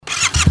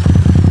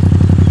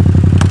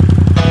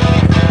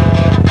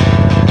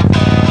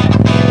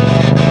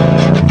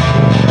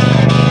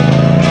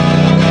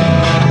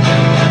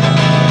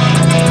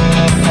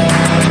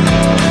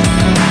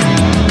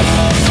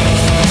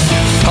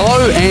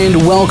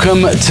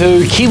welcome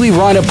to Kiwi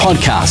Rider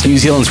Podcast, New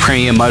Zealand's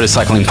premier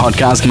motorcycling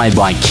podcast made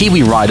by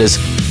Kiwi riders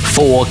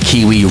for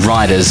Kiwi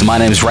riders. My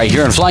name is Ray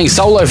here and flying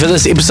solo for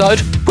this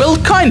episode. Well,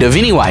 kind of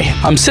anyway.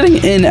 I'm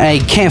sitting in a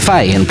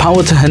cafe in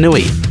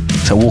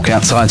Pawatahanui. So I walk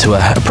outside to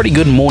a pretty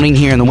good morning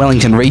here in the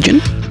Wellington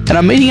region. And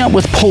I'm meeting up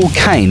with Paul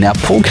Kane. Now,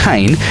 Paul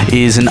Kane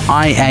is an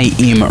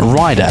IAM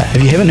rider.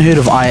 If you haven't heard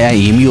of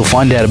IAM, you'll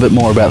find out a bit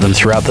more about them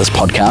throughout this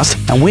podcast.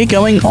 And we're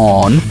going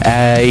on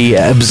a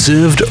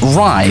observed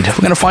ride.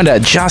 We're going to find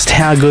out just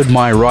how good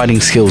my riding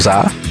skills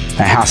are,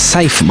 and how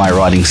safe my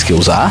riding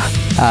skills are.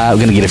 We're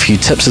going to get a few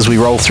tips as we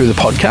roll through the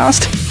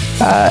podcast.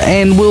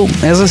 And we'll,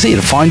 as I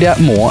said, find out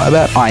more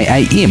about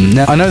IAM.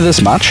 Now, I know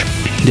this much.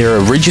 They're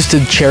a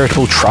registered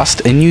charitable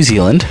trust in New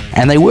Zealand,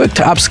 and they work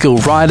to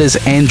upskill riders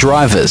and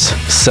drivers.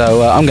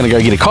 So I'm going to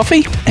go get a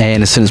coffee,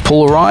 and as soon as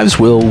Paul arrives,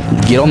 we'll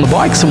get on the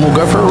bikes and we'll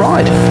go for a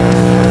ride.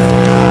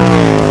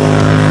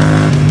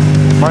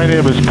 My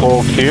name is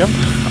Paul Kane.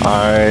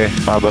 I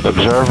am an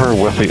observer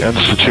with the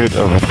Institute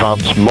of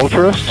Advanced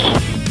Motorists,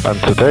 and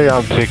today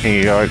I'm taking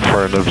you out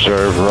for an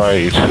observed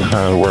ride.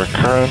 We're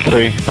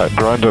currently at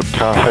Ground Up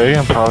Cafe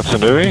in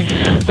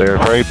Pawatahanui. They're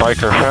very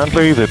biker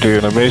friendly. They do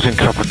an amazing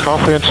cup of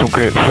coffee and some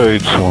great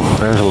food. So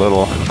there's a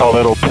little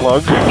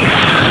plug.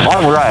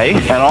 I'm Ray,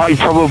 and I'm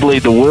probably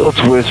the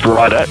world's worst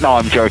rider. No,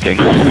 I'm joking.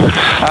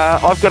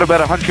 I've got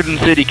about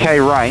 130k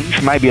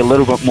range, maybe a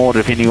little bit more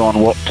depending on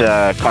what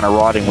kind of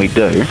riding we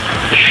do.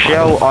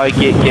 Shall I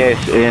get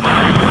gas in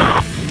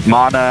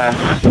Mana,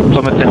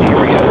 Plymouth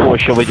area, or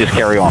shall we just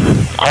carry on?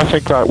 I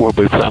think that will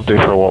be plenty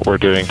for what we're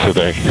doing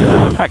today.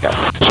 Okay.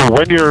 So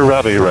when you're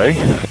ready, Ray,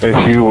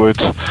 if you would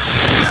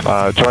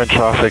join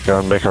traffic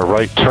and make a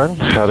right turn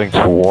heading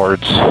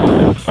towards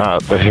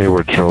the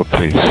Hayward Road,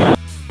 please.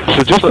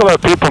 So just to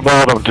let people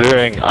know what I'm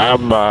doing,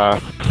 I'm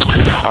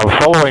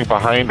following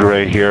behind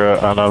Ray here,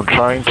 and I'm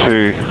trying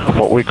to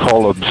what we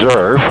call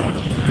observe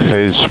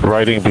his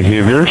riding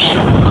behaviors.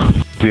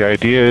 The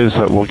idea is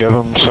that we'll give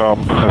him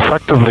some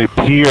effectively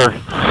peer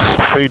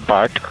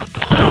feedback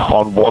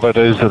on what it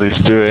is that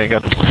he's doing.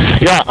 And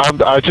yeah,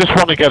 I just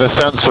want to get a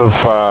sense of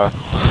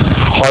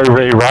how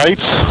Ray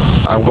rides.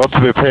 I'm going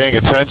to be paying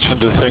attention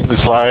to things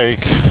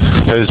like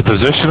his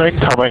positioning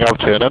coming up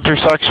to an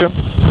intersection,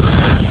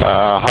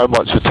 how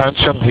much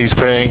attention he's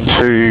paying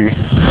to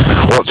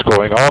what's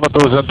going on at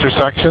those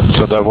intersections,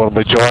 and then when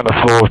we join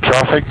a flow of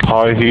traffic,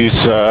 how he's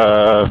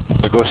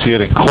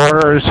negotiating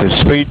corners, his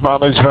speed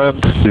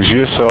management, his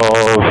use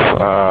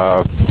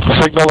of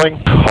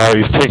signaling, how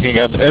he's taking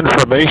in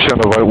information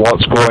about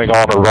what's going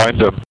on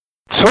around him.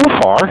 So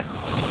far,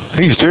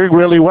 he's doing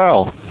really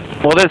well.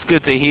 Well, that's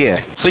good to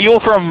hear. So you're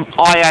from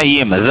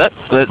IAM, is it?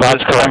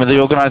 That's the name of the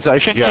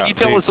organisation? Yeah, can you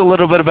tell us a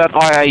little bit about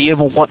IAM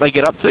and what they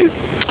get up to?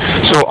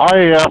 So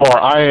IAM, or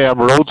IAM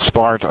Road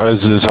Smart, as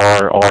is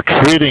our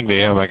trading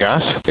name, I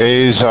guess,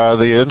 is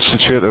the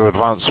Institute of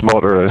Advanced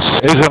Motorists.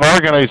 It's an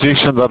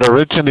organisation that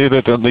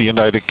originated in the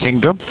United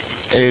Kingdom.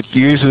 It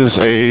uses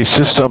a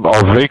system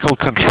of vehicle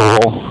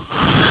control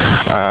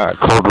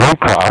called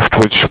Roadcraft,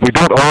 which we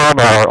don't own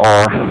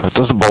or it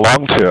doesn't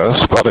belong to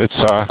us, but it's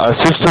a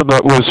system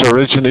that was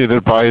originated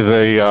by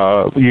the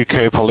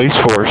UK police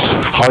force,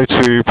 how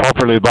to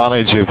properly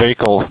manage a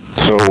vehicle.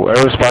 So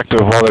irrespective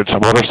of whether it's a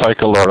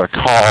motorcycle or a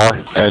car,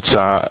 it's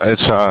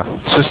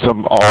a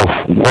system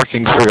of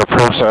working through a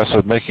process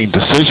of making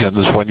decisions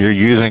when you're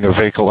using a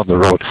vehicle on the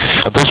road.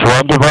 At this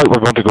roundabout,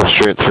 we're going to go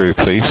straight through,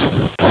 please.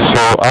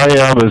 So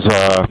IAM is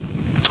a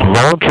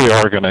voluntary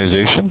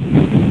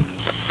organisation,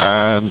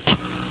 and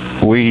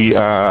we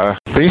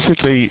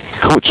basically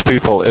coach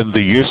people in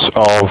the use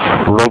of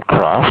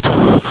roadcraft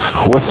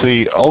with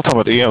the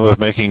ultimate aim of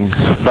making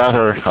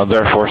better and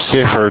therefore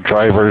safer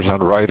drivers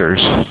and riders.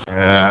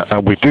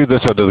 And we do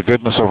this out of the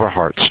goodness of our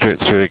hearts. Straight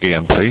through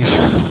again, please.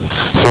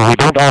 So we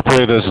don't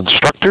operate as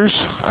instructors,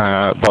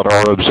 but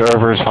our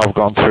observers have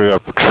gone through a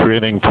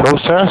training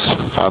process,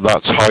 and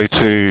that's how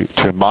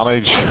to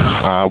manage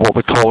what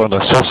we call an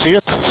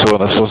associate. So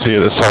an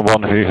associate is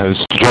someone who has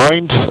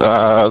joined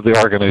the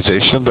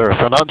organisation. They're a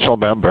financial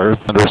member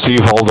and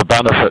receive all the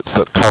benefits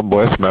that come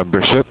with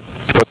membership,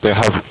 but they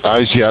have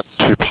as yet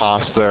to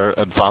pass their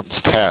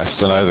advanced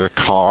test in either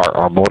car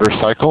or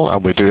motorcycle,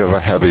 and we do have a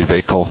heavy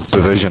vehicle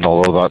division,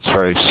 although that's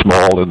very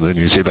small in the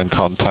New Zealand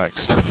context.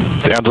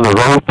 At the end of the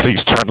road,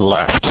 please turn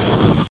left.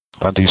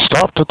 And he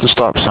stopped at the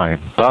stop sign.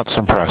 That's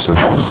impressive.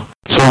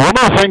 So one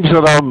of the things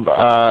that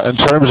in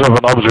terms of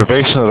an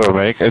observation that I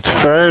make, it's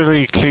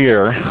fairly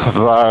clear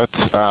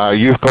that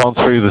you've gone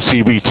through the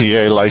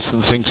CBTA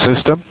licensing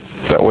system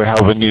that we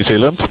have in New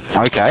Zealand.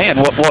 Okay, and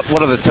what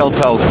are the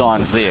telltale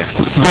signs there?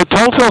 The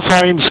telltale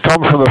signs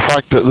come from the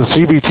fact that the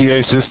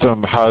CBTA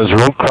system has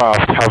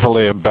roadcraft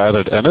heavily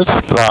embedded in it,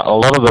 that a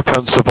lot of the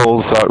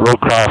principles that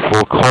roadcraft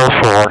will call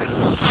for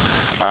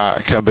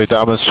can be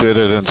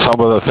demonstrated in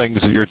some of the things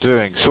that you're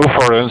doing. So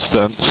for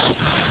instance,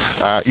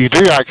 you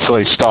do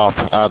actually stop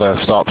at a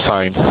stop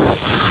sign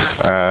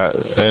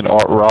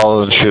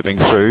rather than shooting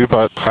through,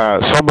 but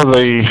some of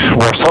the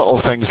more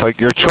subtle things like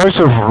your choice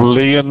of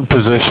lane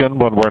position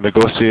when we're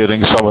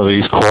negotiating some of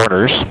these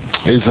corners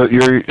is that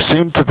you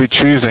seem to be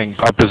choosing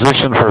a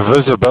position for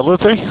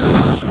visibility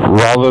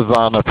rather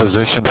than a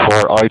position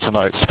for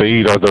out-and-out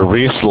speed, or the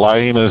race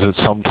line as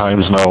it's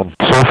sometimes known.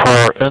 So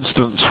for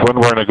instance, when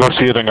we're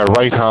negotiating a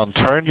right-hand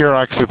turn, you're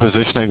actually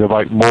positioning the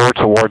bike more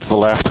towards the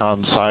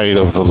left-hand side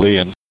of the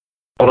lane.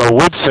 What I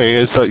would say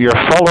is that your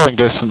following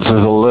distance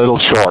is a little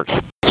short.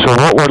 So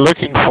what we're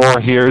looking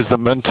for here is the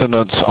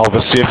maintenance of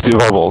a safety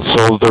bubble.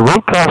 So the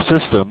roadcraft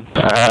system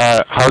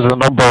has a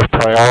number of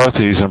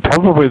priorities, and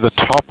probably the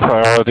top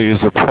priority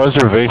is the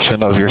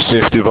preservation of your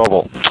safety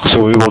bubble.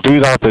 So we will do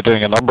that by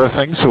doing a number of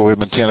things. So we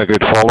maintain a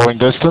good following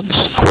distance.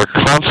 We're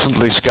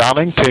constantly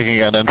scanning,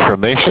 taking in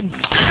information.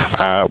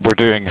 We're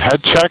doing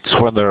head checks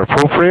when they're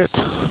appropriate.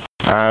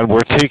 And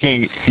we're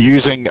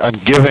using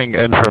and giving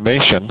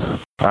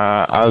information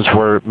as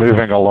we're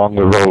moving along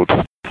the road.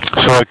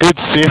 So a good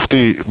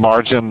safety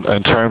margin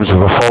in terms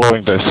of a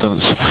following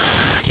distance,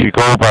 you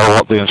go by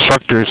what the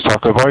instructors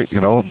talk about,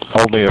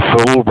 only a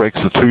fool breaks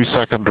the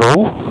 2-second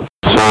rule.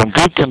 So in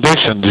good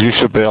conditions, you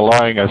should be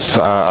allowing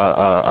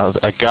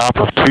a gap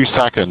of 2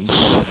 seconds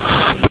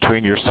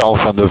between yourself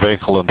and the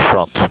vehicle in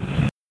front.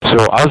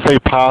 So as they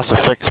pass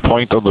a fixed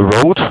point on the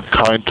road,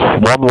 count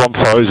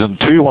 1,000,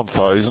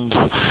 2,000,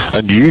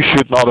 and you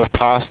should not have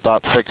passed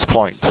that fixed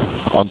point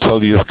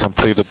until you've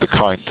completed the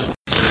count.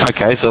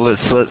 Okay, so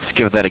let's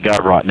give that a go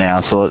right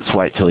now. So let's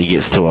wait till he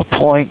gets to a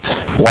point.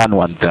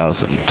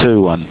 1,000,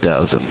 2,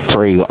 1,000,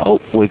 3. Oh,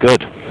 we're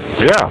good.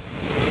 Yeah.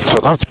 So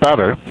that's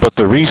better, but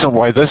the reason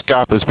why this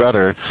gap is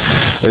better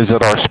is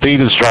that our speed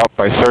has dropped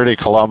by 30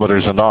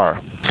 kilometers an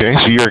hour. Okay,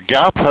 so your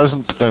gap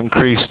hasn't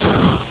increased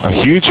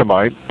a huge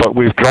amount, but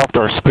we've dropped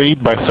our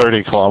speed by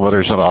 30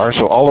 kilometers an hour,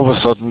 so all of a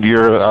sudden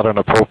you're at an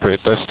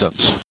appropriate distance.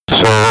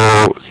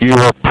 So you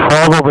were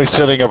probably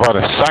sitting about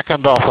a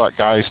second off that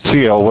guy's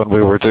tail when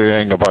we were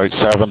doing about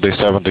 70,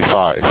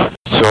 75.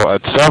 So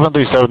at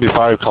 70,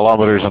 75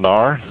 kilometers an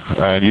hour,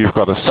 and you've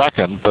got a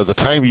second, by the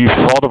time you've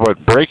thought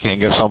about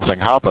braking, if something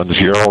happens,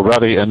 you're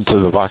already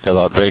into the back of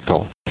that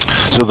vehicle.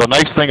 So the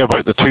nice thing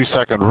about the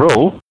 2-second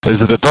rule is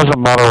that it doesn't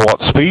matter what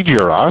speed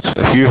you're at.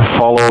 If you've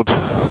followed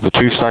the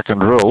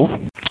 2-second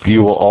rule,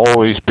 you will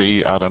always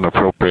be at an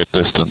appropriate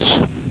distance.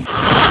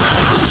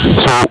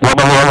 So one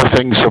of the other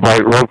things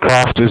about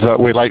roadcraft is that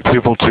we like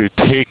people to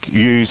take,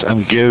 use,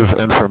 and give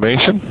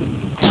information.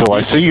 So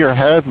I see your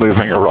head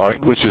moving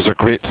around, which is a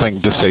great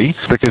thing to see,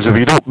 because if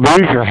you don't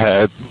move your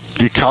head,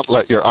 you can't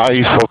let your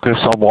eyes focus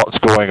on what's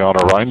going on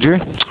around you,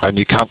 and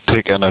you can't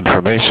take in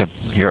information.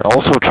 You're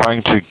also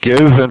trying to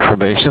give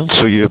information,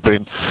 so you've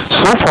been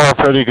so far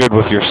pretty good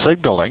with your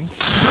signaling,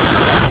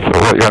 but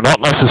what you're not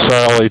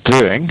necessarily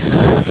doing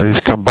is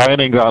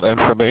combining that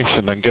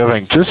information and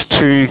giving just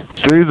to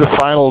do the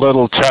final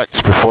little checks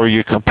before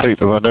you complete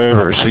the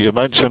maneuver. So you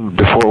mentioned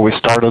before we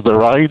started the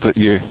ride that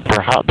you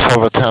perhaps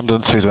have a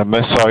tendency to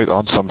miss out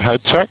on some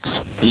head checks.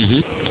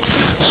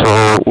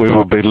 So we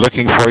will be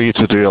looking for you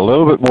to do a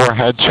little bit more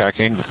head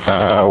checking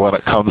when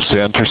it comes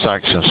to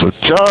intersections. So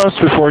just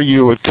before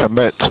you would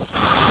commit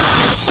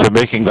to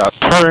making that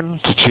turn,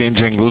 to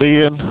changing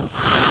lane,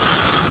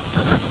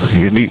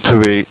 you need to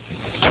be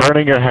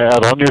turning your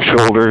head on your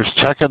shoulders,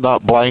 checking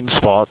that blind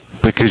spot,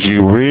 because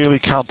you really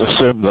can't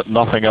assume that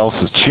nothing else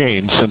has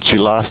changed since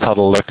you last had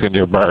a look in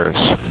your mirrors.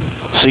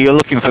 So you're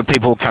looking for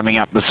people coming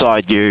up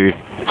beside you.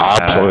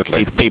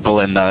 Absolutely.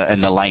 People in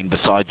the lane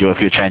beside you if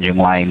you're changing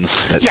lanes,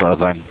 that sort of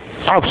thing.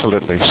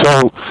 Absolutely.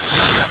 So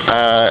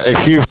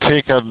if you've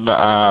taken,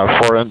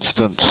 for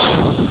instance,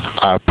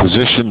 a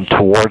position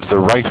towards the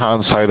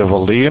right-hand side of a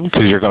lane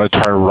because you're going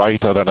to turn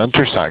right at an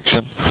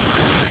intersection,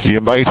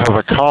 you might have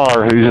a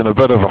car who's in a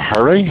bit of a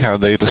hurry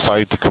and they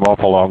decide to come up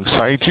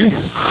alongside you,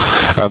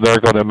 and they're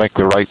going to make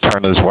the right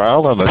turn as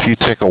well. And if you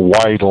take a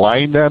wide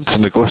line then to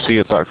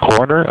negotiate that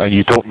corner and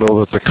you don't know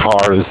that the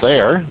car is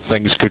there,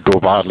 things could go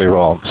badly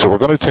wrong. So we're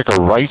going to take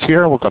a right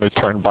here, we're going to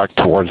turn back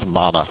towards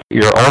Mana.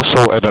 You're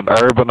also in an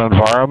urban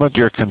environment,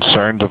 you're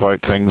concerned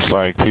about things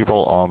like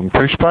people on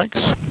push bikes.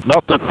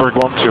 Not that we're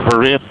going to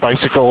berate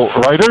bicycle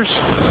riders.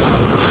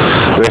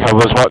 They have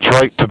as much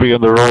right to be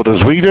in the road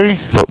as we do,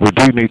 but we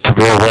do need to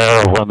be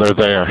aware of when they're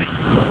there.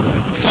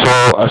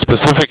 So a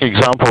specific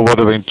example would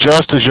have been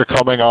just as you're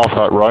coming off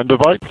that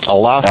roundabout, a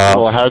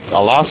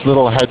last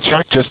little head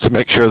check just to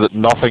make sure that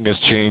nothing has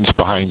changed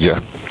behind you,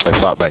 if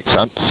that makes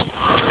sense.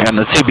 And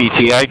the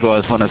CBTA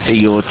guys want to see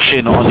your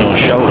chin on your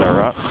shoulder,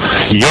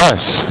 right?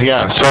 Yes,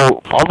 yeah.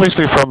 So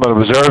obviously from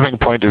an observing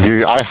point of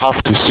view, I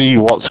have to see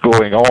what's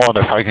going on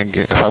if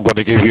I'm going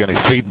to give you any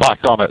feedback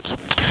on it.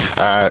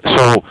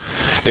 So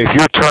if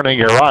you're turning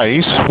your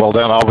eyes, well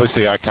then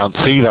obviously I can't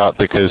see that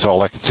because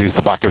all I can see is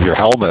the back of your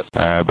helmet.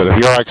 But if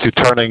you're actually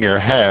turning your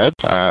head,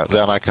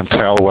 then I can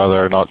tell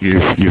whether or not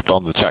you've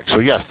done the check. So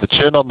yes, the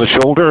chin on the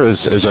shoulder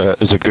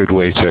is a good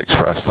way to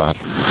express that.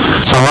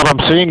 So what I'm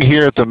seeing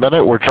here at the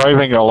minute, we're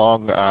driving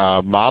along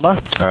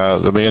Mana,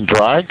 the main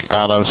drag,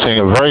 and I'm seeing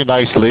a very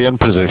nice lane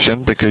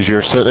position because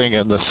you're sitting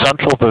in the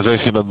central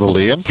position of the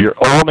lane. You're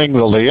owning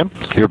the lane.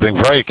 You're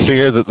being very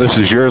clear that this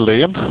is your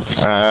lane,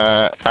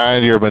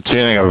 and you're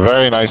maintaining a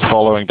very nice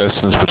following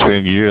distance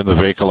between you and the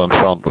vehicle in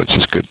front, which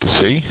is good to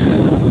see.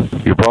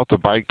 You brought the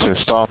bike to a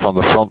stop on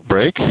the front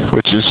brake,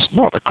 which is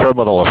not a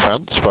criminal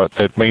offence, but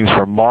it means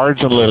for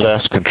marginally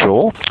less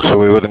control. So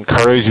we would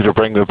encourage you to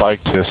bring the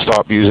bike to a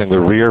stop using the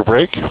rear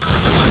brake.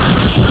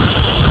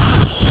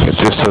 It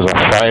just has a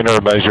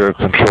finer measure of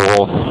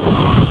control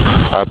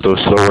at those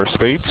slower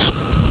speeds.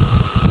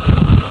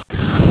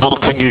 Another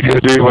thing you can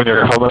do when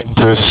you're coming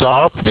to a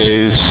stop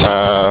is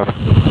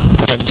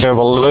have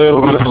a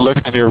little bit of a look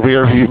in your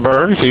rear view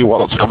mirror, see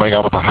what's coming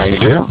up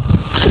behind you.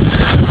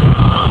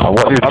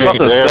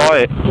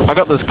 I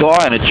got this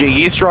guy in a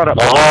GS right up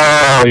there.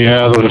 Oh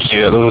yeah, those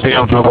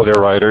BMW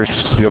riders.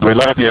 You'll be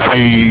lucky if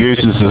he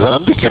uses his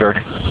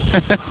indicator.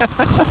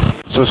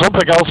 So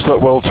something else that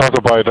we'll talk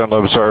about on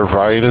Observe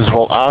Ride is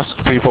we'll ask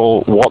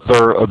people what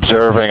they're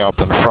observing up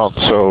in front.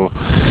 So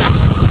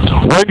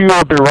when you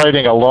will be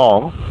riding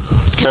along,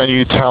 can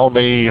you tell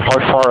me how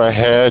far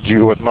ahead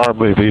you would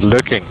normally be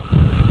looking?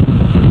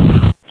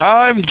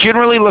 I'm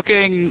generally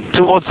looking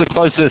towards the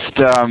closest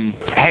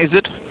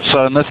hazard,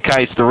 so in this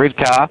case the red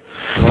car,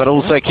 but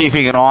also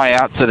keeping an eye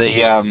out to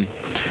the,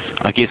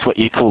 I guess what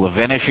you call the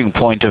vanishing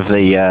point of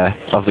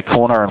the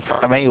corner in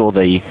front of me, or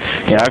the,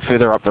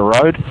 further up the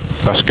road.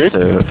 That's good. So,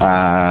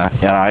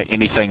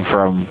 anything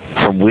from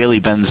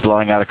wheelie bins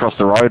blowing out across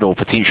the road, or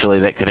potentially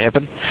that could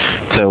happen,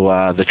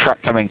 to the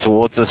truck coming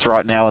towards us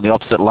right now in the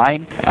opposite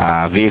lane,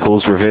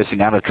 vehicles reversing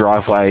out of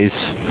driveways,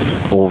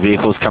 or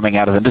vehicles coming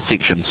out of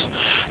intersections.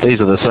 These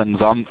are the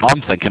things I'm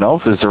thinking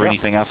of. Is there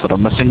anything else that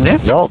I'm missing there?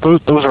 No,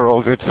 those are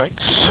all good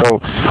things. So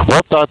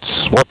what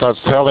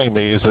that's telling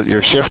me is that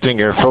you're shifting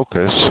your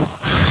focus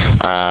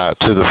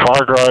to the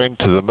far ground,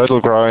 to the middle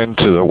ground,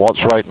 to the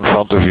what's right in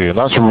front of you, and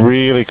that's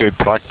really good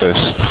practice.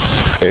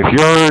 If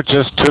you're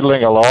just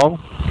tootling along,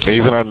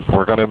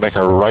 we're going to make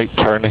a right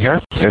turn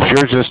here. If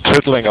you're just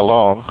tootling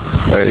along,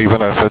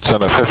 even if it's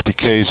in a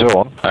 50k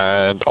zone,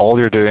 and all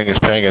you're doing is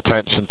paying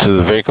attention to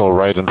the vehicle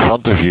right in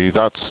front of you,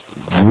 that's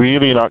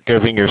really not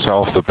giving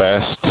yourself the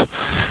best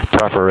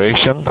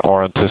preparation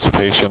or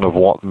anticipation of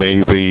what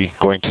may be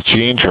going to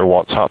change or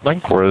what's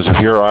happening. Whereas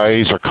if your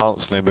eyes are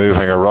constantly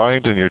moving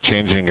around and you're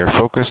changing your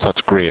focus,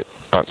 that's great.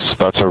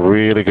 That's a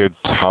really good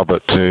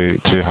habit to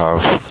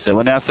have. So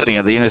we're now sitting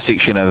at the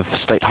intersection of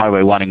State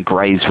Highway 1 and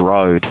Grays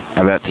Road,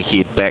 about to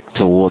head back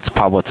towards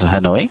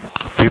Papua-Te-Hanui.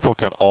 People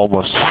can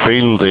almost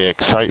feel the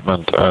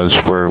excitement as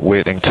we're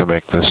waiting to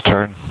make this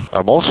turn.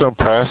 I'm also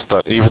impressed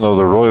that even though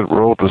the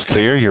road was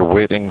clear, you're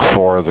waiting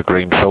for the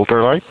green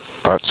filter light.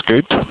 That's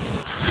good.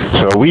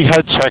 So a wee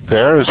head check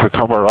there as we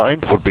come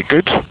around would be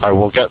good. I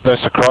will get this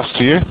across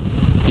to you.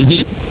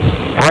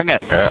 Mm-hmm. Bring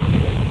it. Yeah.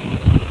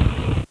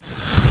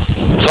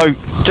 So,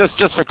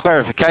 just for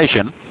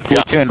clarification, you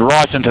turned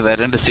right into that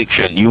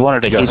intersection. You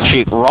wanted a head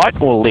check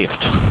right or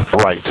left?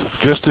 Right.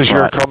 Just as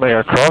you're coming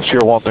across,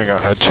 you're wanting a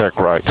head check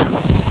right.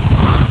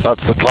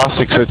 That's the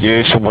classic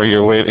situation where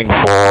you're waiting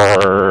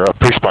for a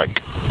push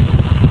bike.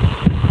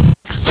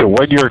 So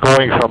when you're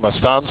going from a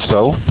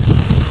standstill,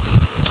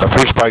 a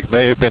push bike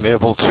may have been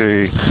able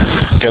to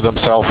get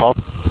himself up,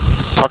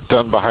 tucked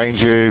in behind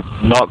you,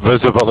 not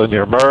visible in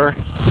your mirror.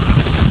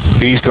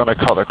 He's going to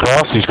cut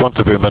across. He's going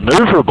to be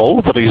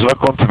maneuverable, but he's not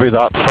going to be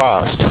that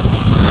fast.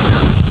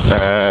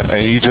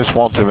 And you just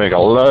want to make a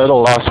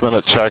little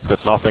last-minute check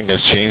that nothing is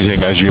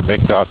changing as you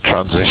make that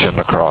transition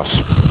across.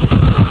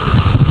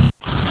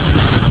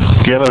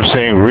 Again, I'm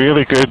seeing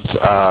really good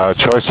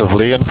choice of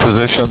lane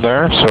position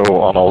there.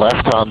 So on a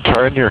left-hand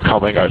turn, you're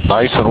coming out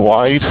nice and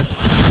wide.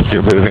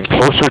 You're moving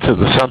closer to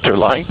the center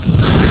line.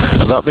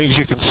 And that means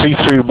you can see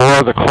through more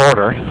of the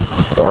corner,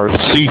 or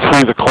see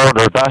through the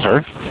corner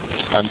better,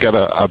 and get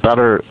a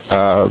better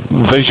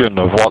vision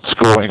of what's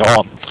going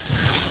on.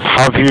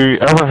 Have you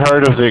ever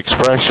heard of the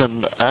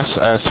expression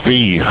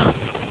SSV?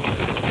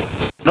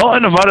 Not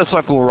in a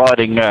motorcycle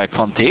riding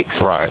context.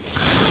 Right.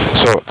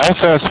 So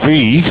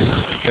SSV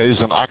is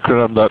an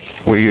acronym that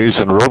we use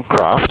in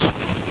roadcraft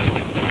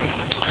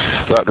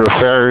that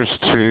refers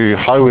to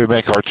how we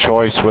make our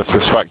choice with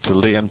respect to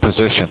lane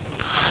position.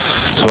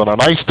 So on a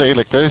nice day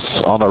like this,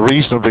 on a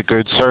reasonably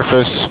good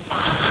surface,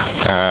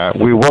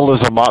 we will,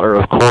 as a matter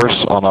of course,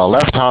 on a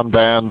left-hand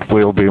bend,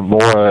 we'll be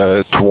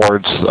more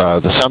towards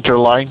the center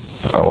line,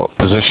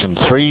 position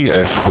 3.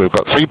 If we've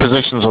got 3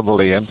 positions on the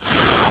lane,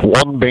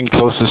 1 being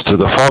closest to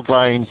the fog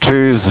line, 2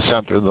 is the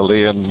center of the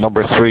lane,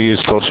 number 3 is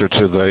closer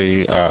to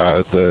the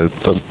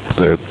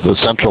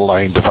central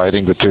line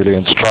dividing the 2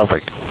 lanes of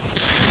traffic.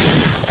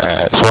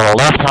 So on a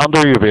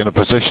left-hander, you'll be in a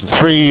position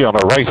 3. On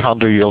a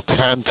right-hander, you'll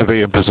tend to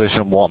be in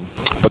position 1.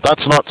 But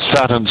that's not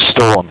set in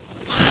stone.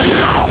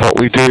 What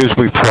we do is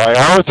we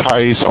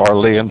prioritize our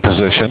lane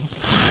position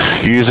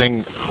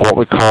using what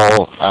we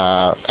call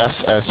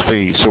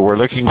SSV. So we're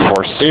looking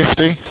for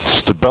safety,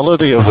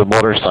 stability of the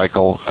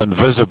motorcycle, and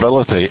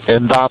visibility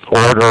in that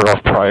order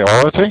of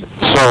priority.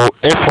 So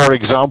if, for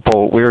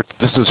example,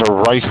 this is a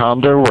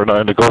right-hander we're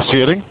now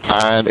negotiating,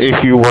 and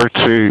if you were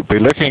to be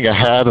looking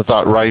ahead at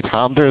that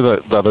right-hander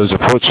that is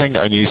approaching,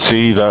 and you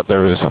see that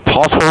there is a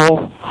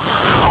pothole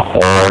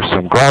or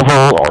some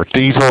gravel or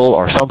diesel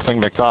or something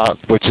like that,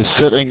 which is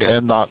sitting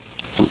in that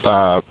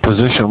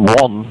position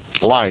 1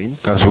 line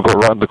as we go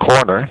around the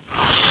corner,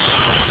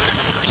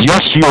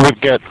 yes, you would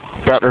get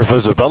better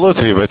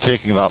visibility by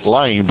taking that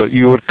line, but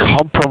you would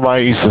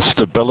compromise the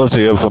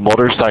stability of the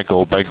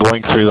motorcycle by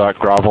going through that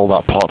gravel,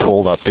 that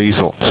pothole, that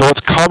diesel. So it's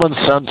common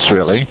sense,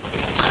 really.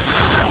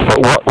 But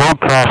what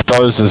Roadcraft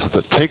does is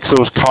that it takes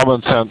those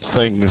common sense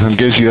things and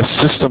gives you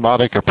a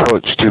systematic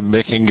approach to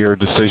making your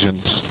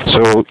decisions.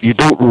 So you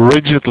don't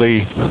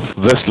rigidly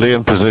this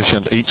lane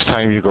position each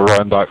time you go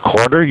around that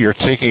corner. You're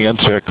taking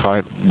into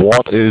account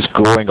what is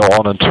going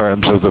on in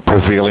terms of the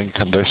prevailing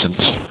conditions.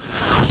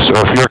 So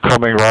if you're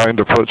coming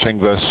around approaching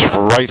this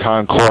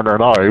right-hand corner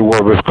now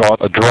where we've got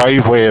a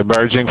driveway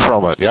emerging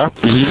from it, yeah?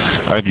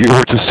 Mm-hmm. And you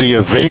were to see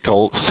a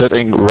vehicle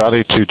sitting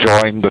ready to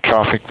join the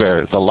traffic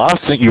there, the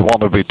last thing you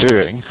want to be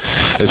doing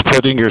is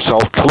putting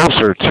yourself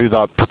closer to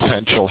that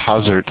potential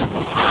hazard.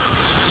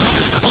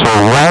 So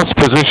whilst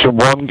position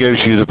 1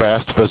 gives you the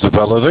best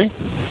visibility,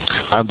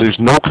 and there's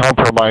no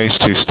compromise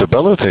to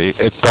stability,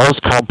 it does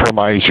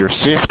compromise your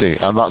safety,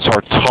 and that's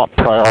our top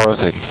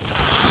priority.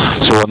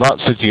 So in that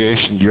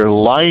situation, your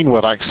line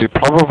would actually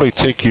probably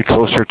take you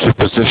closer to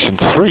position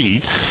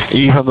 3,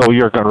 even though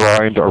you're going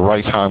around a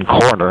right-hand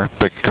corner,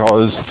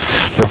 because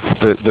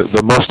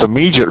the most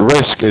immediate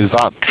risk is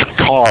that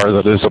car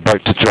that is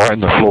about to join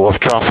the flow of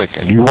traffic,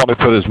 and you want to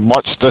put as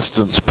much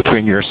distance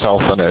between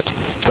yourself and it.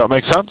 Does that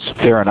make sense?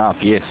 Fair enough,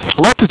 yes.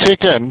 A lot to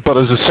take in, but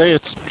as I say,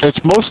 it's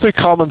mostly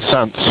common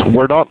sense.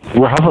 We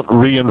haven't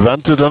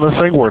reinvented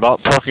anything. We're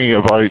not talking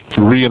about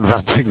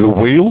reinventing the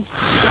wheel.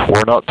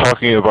 We're not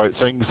talking about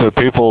things that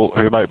people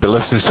who might be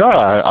listening say,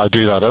 I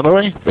do that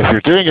anyway. If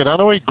you're doing it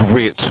anyway,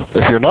 great.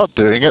 If you're not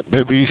doing it,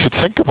 maybe you should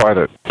think about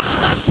it.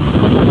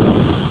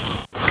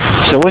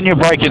 So when you're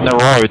breaking the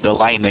road, the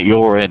lane that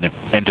you're in,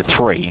 into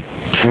 3,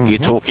 you're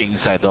talking,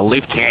 say, the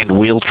left-hand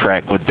wheel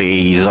track would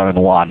be zone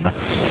 1.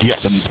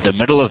 Yes. The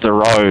middle of the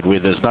road where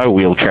there's no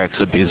wheel tracks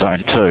would be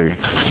zone 2.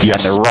 Yes.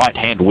 And the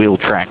right-hand wheel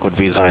track would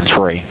be zone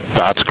 3.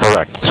 That's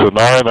correct. So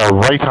now in a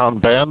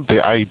right-hand bend,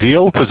 the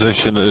ideal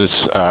position is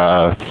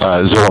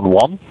zone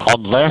 1,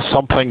 unless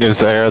something is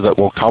there that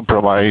will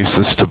compromise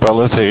the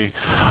stability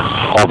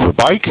of the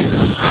bike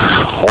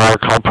or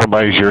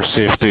compromise your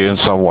safety in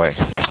some way.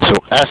 So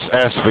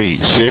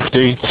SSV,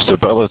 safety,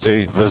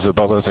 stability,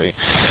 visibility.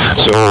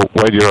 So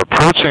when you're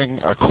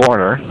approaching a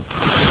corner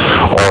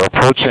or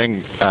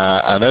approaching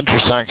an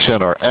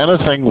intersection or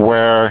anything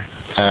where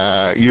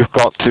you've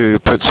got to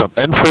put some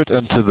input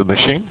into the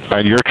machine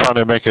and you're trying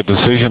to make a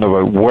decision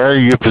about where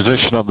you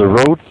position on the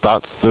road,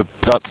 that's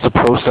the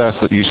process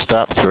that you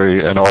step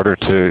through in order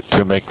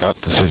to make that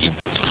decision.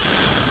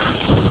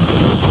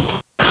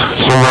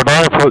 So we're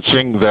now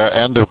approaching the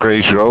end of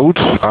Grays Road,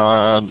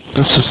 and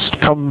this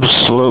comes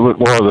a little bit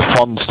more of the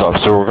fun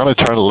stuff. So we're going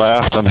to turn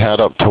left and head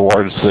up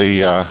towards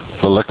the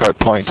lookout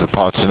point at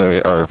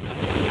Patsanui, or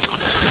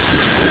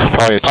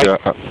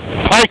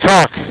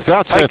Pycock.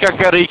 That's it.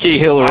 Pykakariki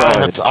Hill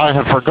Road. I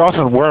had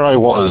forgotten where I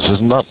was.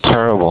 Isn't that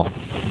terrible?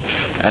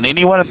 And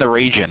anyone in the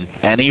region,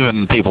 and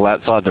even people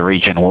outside the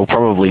region, will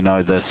probably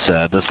know this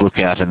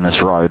lookout in this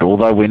road.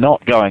 Although we're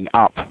not going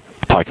up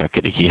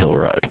Pykakariki Hill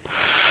Road.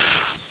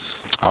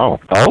 Oh,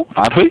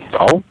 aren't we?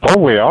 Oh,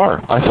 we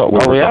are. I thought we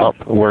were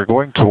up. We're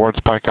going towards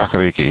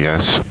Pykakariki,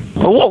 yes.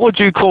 Well, what would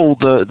you call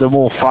the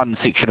more fun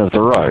section of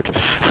the road?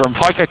 From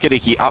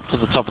Pykakariki up to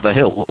the top of the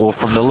hill, or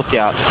from the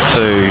lookout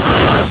to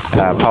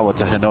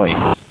Pawatahanui?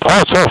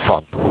 Oh, it's all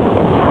fun.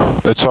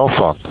 It's all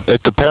fun.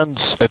 It depends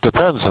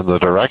on the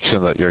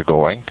direction that you're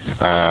going.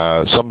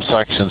 Some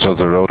sections of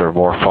the road are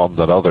more fun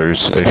than others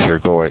if you're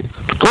going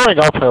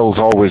uphill is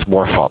always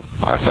more fun,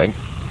 I think.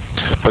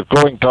 But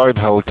going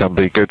downhill can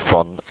be good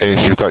fun if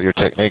you've got your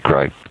technique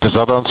right. Does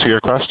that answer your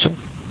question?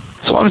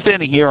 So I'm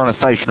standing here on a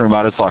stationary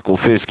motorcycle,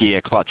 first gear,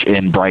 clutch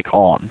in, brake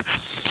on.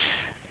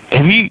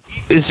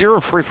 Is there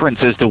a preference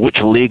as to which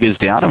leg is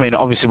down? I mean,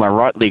 obviously my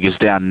right leg is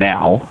down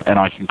now, and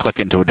I can click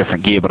into a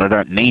different gear, but I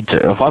don't need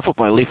to. If I put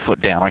my left foot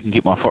down, I can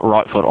keep my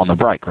right foot on the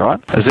brake, right?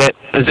 Is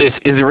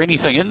there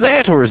anything in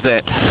that, or is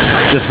that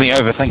just me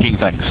overthinking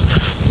things?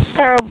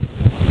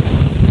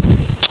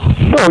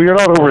 No, you're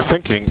not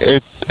overthinking.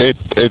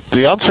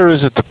 The answer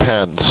is it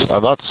depends,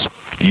 and that's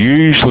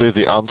usually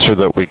the answer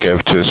that we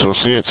give to. So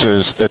see, it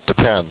says it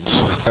depends.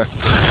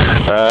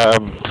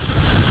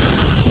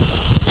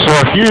 So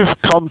if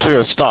you've come to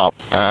a stop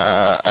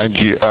and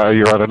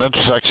you're at an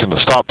intersection, a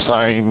stop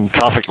sign,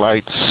 traffic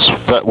lights,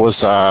 that was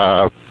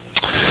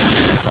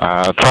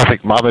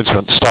traffic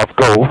management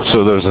stop-go.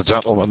 So there's a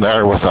gentleman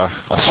there with a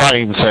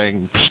sign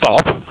saying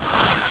stop,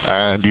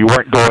 and you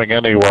weren't going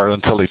anywhere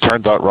until he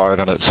turned that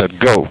round and it said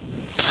go.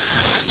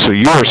 So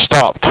you were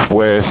stopped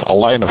with a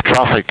line of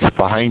traffic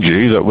behind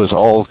you that was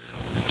all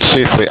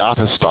safely at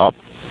a stop.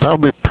 That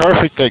would be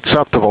perfectly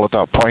acceptable at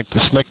that point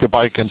to sneak the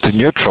bike into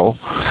neutral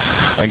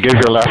and give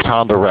your left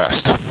hand a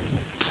rest.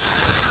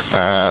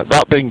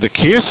 That being the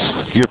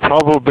case, you'd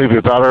probably be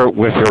better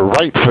with your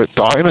right foot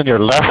down and your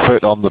left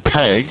foot on the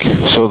peg,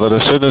 so that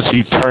as soon as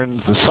he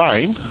turns the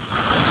sign,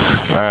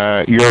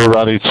 you're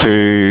ready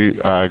to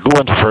go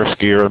into first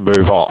gear and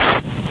move off.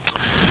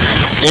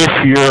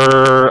 If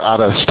you're at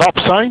a stop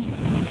sign,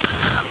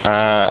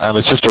 and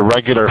it's just a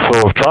regular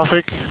flow of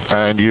traffic,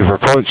 and you've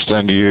approached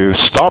and you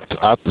stopped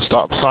at the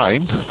stop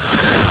sign,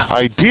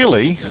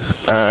 ideally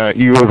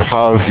you would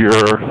have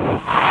your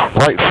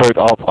right foot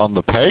up on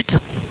the peg.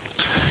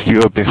 You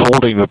would be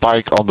holding the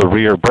bike on the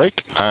rear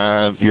brake,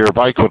 and your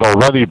bike would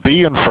already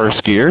be in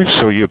first gear,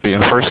 so you'd be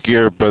in first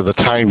gear by the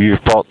time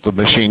you've brought the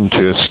machine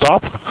to a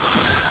stop,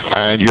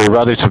 and you're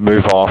ready to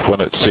move off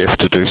when it's safe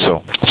to do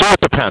so. So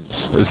it depends,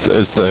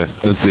 is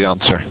the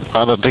answer.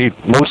 And indeed,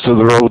 most of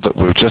the road that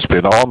we've just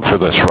been on for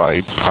this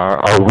ride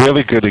are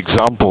really good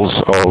examples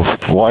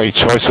of why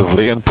choice of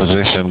lane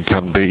position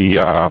can be,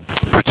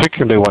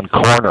 particularly when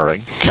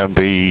cornering, can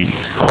be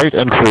quite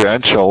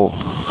influential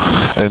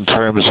in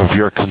terms of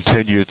your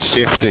continued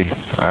safety.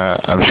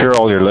 I'm sure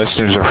all your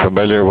listeners are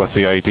familiar with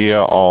the idea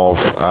of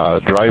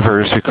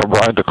drivers who come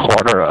around a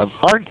corner and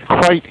aren't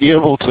quite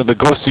able to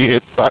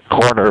negotiate that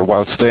corner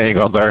while staying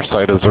on their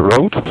side of the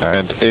road.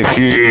 And if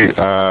you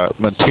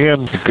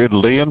maintain a good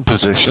lane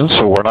position,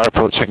 so we're now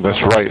approaching this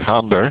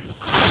right-hander,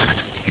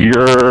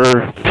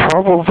 you're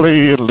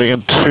probably in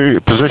lane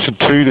 2, position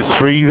 2 to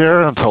 3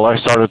 there until I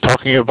started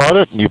talking about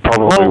it, and you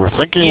probably were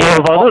thinking more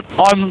about it.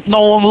 I'm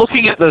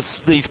looking at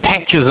these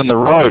patches in the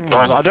road, and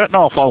I don't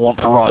know if I want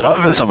to ride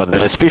over some of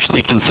that,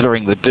 especially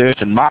considering the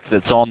dirt and muck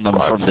that's on them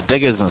from the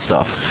diggers and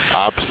stuff.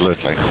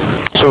 Absolutely.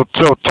 So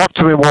talk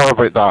to me more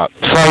about that.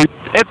 So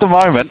at the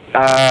moment,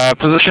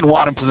 position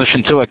 1 and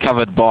position 2 are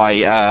covered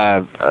by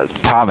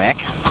tarmac,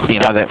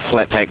 that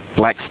flat pack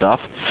black stuff.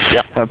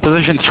 Yep.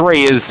 Position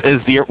 3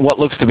 is what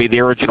looks to be the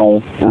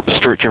original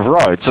stretch of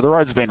road. So the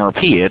road's been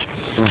repaired,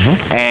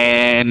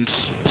 and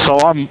so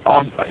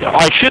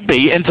I should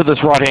be into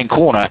this right-hand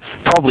corner,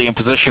 probably in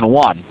position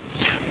 1.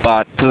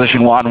 But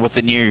position 1 with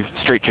the new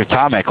stretch of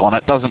tarmac on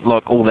it doesn't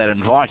look all that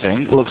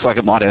inviting. It looks like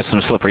it might have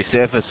some slippery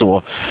surface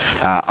or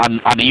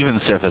uneven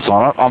surface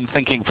on it. I'm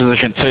thinking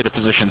position 2 to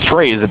position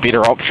 3 is a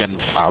better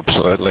option.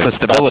 Absolutely. For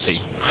stability.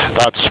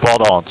 That's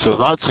spot on. So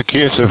that's a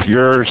case of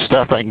you're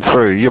stepping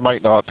through. You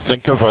might not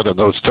think of it in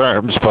those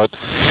terms, but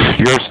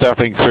you're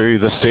stepping through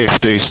the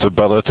safety,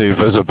 stability,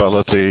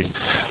 visibility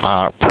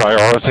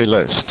priority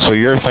list. So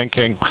you're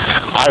thinking,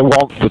 I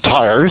want the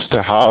tires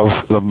to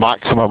have the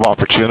maximum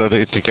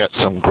opportunity to get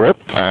some grip,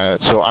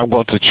 so I'm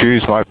going to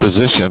choose my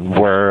position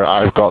where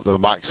I've got the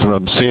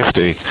maximum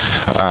safety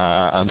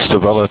and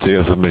stability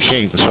of the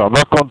machine. So I'm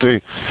not going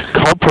to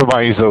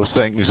compromise those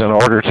things in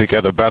order to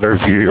get a better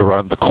view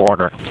around the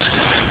corner.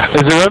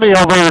 Is there any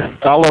other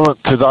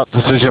element to that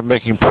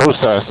decision-making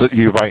process that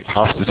you might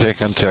have to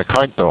take into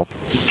account, though?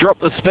 Drop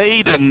the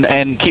speed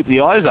and keep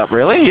the eyes up,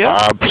 really,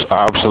 yeah?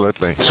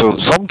 Absolutely. So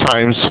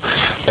sometimes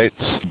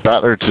it's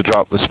better to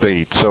drop the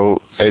speed.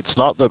 So it's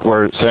not that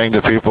we're saying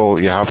to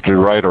people you have to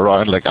ride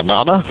around like a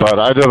nana, but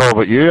I don't know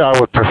about you, I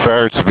would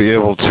prefer to be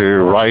able to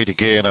ride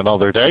again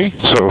another day.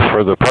 So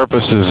for the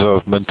purposes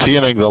of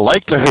maintaining the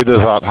likelihood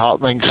of that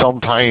happening,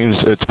 sometimes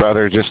it's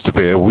better just to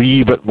be a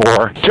wee bit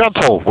more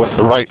gentle with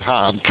the right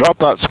hand. Drop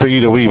that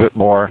speed a wee bit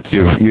more.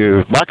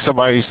 You've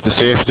maximized the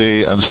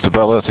safety and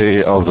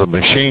stability of the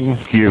machine.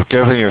 You've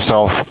given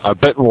yourself a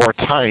bit more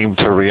time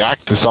to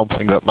react to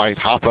something that might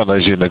happen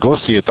as you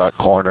negotiate that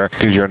corner,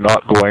 because you're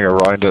not going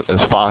around it as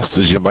fast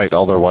as you might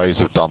otherwise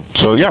have done.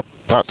 So yeah,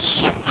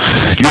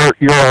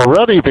 you're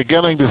already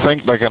beginning to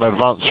think like an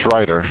advanced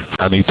rider,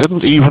 and he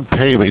didn't even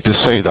pay me to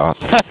say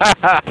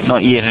that.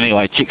 Not yet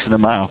anyway, checks in the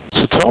mail.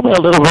 So tell me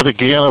a little bit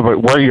again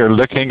about where you're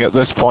looking at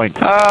this point.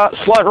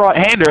 Slight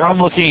right-hander, I'm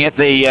looking at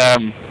the,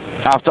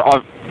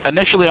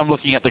 initially I'm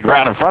looking at the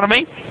ground in front of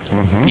me,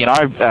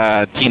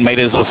 10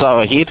 metres or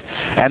so ahead,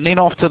 and then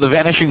off to the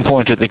vanishing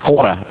point at the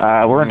corner.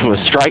 We're into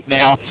a straight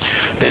now.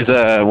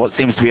 There's what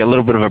seems to be a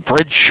little bit of a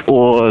bridge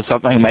or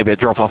something, maybe a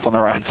drop-off on the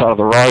right side of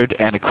the road,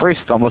 and a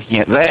crest. I'm looking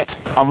at that.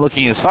 I'm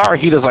looking as far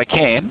ahead as I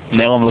can.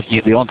 Now I'm looking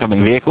at the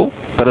oncoming vehicle,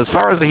 but as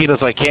far as ahead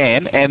as I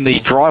can, and the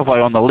driveway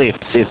on the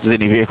left, see if there's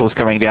any vehicles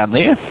coming down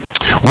there.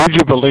 Would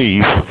you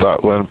believe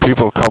that when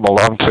people come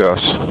along to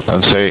us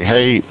and say,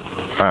 hey,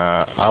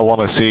 I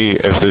want to see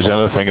if there's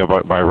anything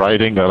about my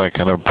riding that I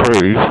can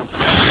improve,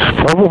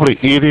 probably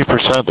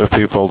 80% of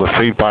people, the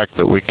feedback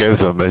that we give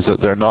them is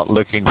that they're not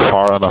looking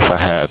far enough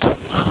ahead.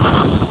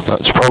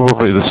 That's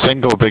probably the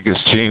single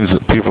biggest change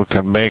that people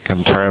can make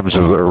in terms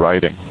of their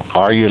riding.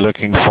 Are you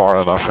looking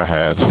far enough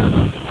ahead?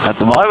 At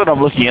the moment,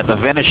 I'm looking at the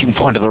vanishing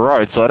point of the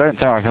road, so I don't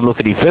think I can look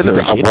any further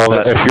ahead. Well,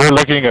 if you're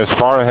looking as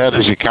far ahead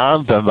as you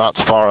can, then that's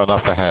far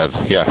enough ahead,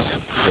 yes.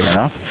 Fair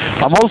enough.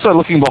 I'm also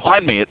looking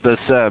behind me at this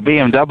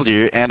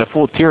BMW and a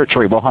Ford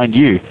Territory behind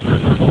you.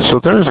 So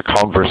there's a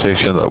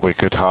conversation that we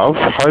could have.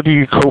 How do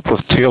you cope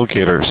with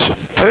tailgaters?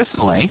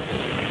 Personally,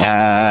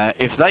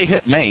 if they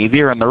hit me,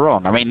 they're in the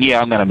wrong. I mean, yeah,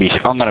 I'm going to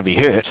be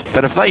hurt,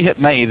 but if they hit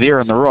me, they're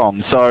in the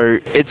wrong. So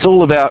it's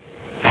all about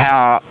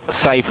how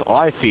safe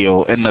I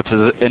feel in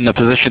the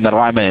position that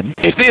I'm in.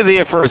 If they're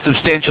there for a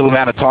substantial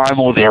amount of time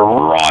or they're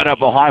right up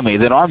behind me,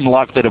 then I'm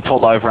likely to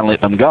pull over and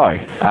let them go.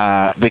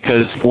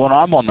 Because when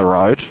I'm on the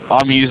road,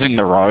 I'm using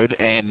the road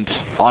and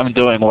I'm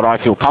doing what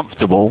I feel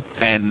comfortable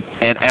and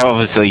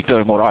obviously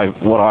doing what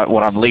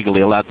I'm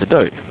legally allowed to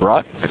do,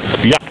 right?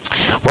 Yeah.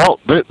 Well,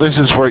 this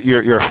is where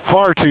you're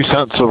far too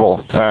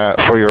sensible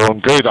for your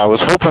own good. I was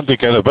hoping to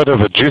get a bit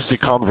of a juicy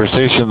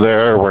conversation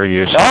there where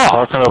you're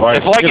talking about...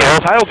 If I get a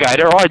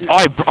tailgater,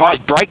 I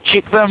brake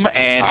check them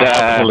and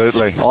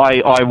absolutely.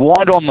 I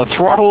wind on the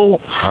throttle.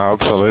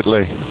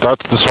 Absolutely.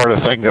 That's the sort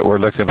of thing that we're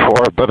looking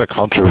for, a bit of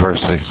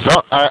controversy.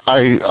 No,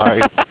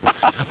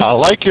 I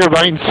like your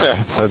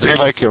mindset. I do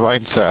like your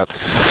mindset.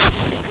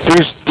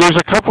 There's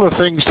a couple of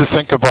things to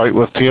think about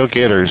with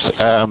tailgaters.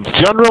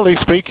 Generally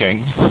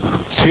speaking,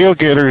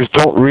 tailgaters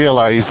don't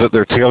realize that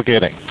they're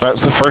tailgating. That's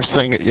the first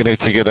thing that you need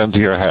to get into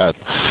your head.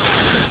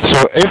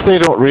 So if they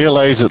don't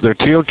realize that they're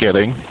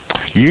tailgating,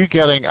 you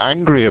getting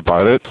angry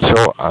about it,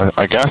 so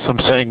I guess I'm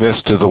saying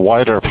this to the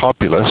wider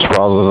populace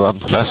rather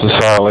than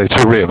necessarily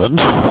to Raymond,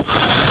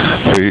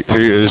 who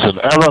is an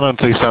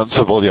eminently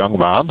sensible young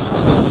man,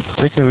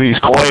 taking these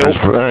corners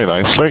very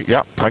nicely.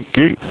 Yeah, thank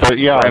you. But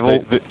yeah,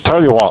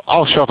 tell you what,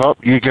 I'll shut up,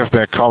 you give me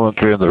a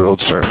commentary on the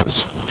road surface.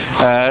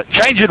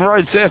 Change in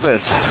road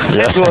surface.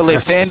 Yes. To a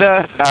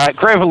left-hander,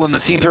 gravel in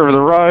the centre of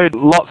the road,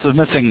 lots of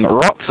missing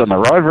rocks on the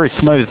road, very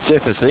smooth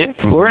surface there.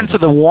 We're into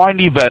the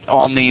windy bit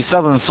on the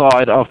southern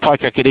side of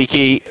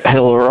Paikakiriki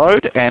Hill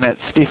Road, and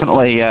it's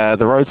definitely,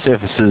 the road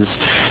surface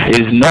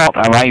is not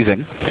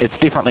amazing. It's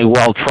definitely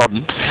well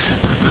trodden.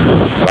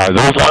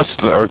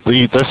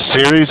 This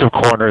series of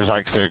corners is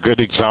actually a good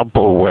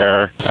example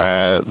where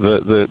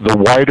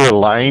the wider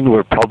line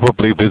would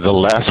probably be the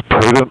less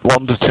prudent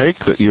one to take,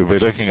 that you'd be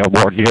looking at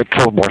more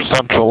neutral, more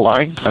central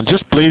line, and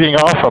just bleeding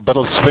off a bit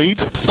of speed.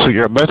 So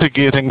you're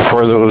mitigating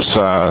for those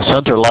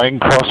center line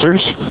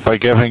crossers by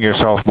giving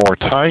yourself more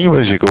time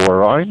as you go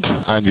around,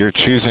 and you're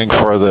choosing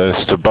for the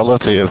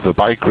stability of the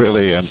bike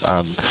really, and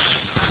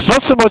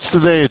not so much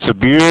today. It's a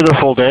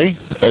beautiful day.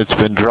 It's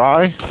been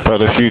dry,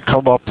 but if you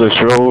come up this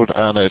road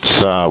and it's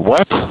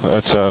wet,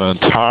 it's an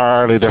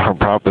entirely different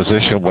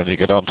proposition when you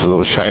get onto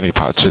those shiny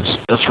patches.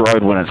 This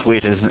road when it's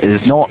wet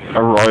is not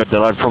a road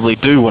that I'd probably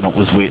do when it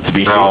was wet, to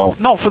be fair.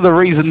 Not for the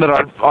reason that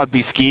I'd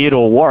be scared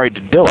or worried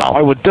to do it.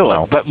 I would do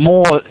it, but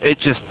more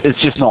it's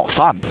just not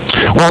fun.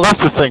 Well,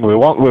 that's the thing. We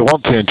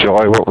want to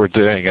enjoy what we're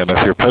doing, and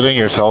if you're putting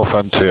yourself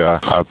into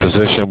a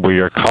position where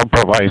you're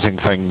compromising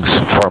things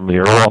from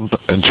your own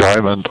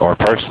enjoyment or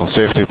personal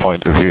safety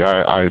point of view,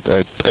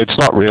 it's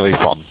not really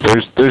fun.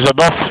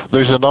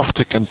 There's enough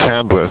to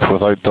contend with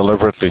without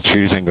deliberately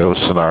choosing those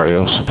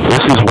scenarios. This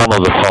is one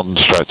of the fun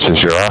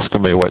stretches. You're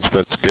asking me which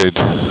bit's good.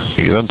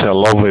 You get into a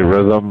lovely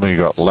rhythm. You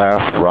got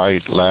left,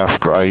 right,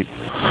 left, right.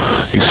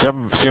 You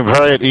seem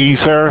very at ease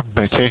there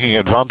by taking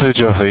advantage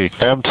of the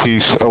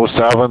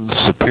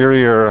MT-07's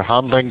superior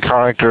handling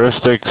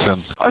characteristics.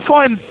 And I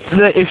find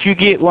that if you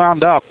get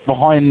wound up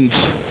behind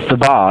the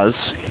bars,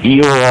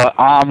 your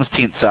arms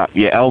tense up,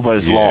 your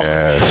elbows lock,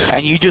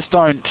 and you just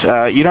don't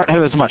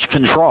have as much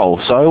control.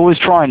 So I always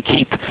try and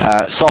keep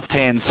soft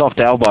hands, soft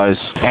elbows.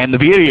 And the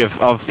beauty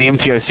of the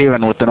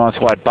MT-07 with the nice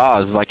wide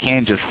bars is I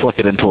can just flick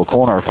it into a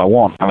corner if I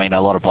want. I mean,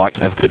 a lot of bikes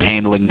have good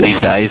handling these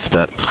days,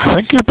 but I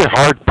think you'd be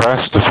hard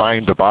pressed to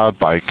find a bad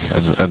bike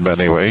in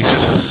many ways.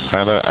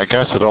 And I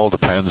guess it all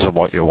depends on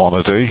what you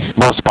want to do.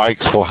 Most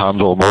bikes will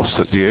handle most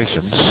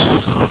situations.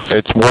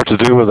 It's more to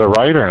do with the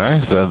rider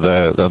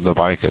than the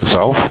bike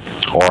itself,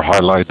 or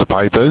how loud the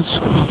pipe is.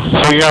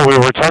 So yeah, we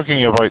were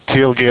talking about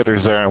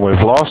tailgaters there, and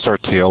we've lost our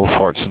tail,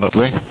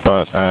 fortunately.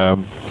 But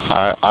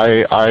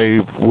I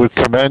would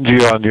commend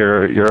you on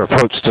your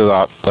approach to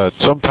that. That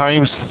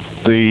sometimes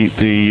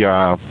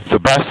the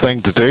best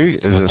thing to do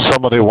is if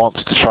somebody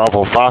wants to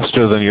travel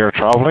faster than you're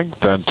traveling,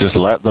 then just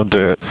let them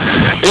do it.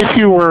 If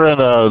you were in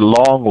a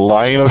long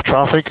line of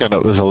traffic and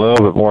it was a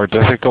little bit more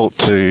difficult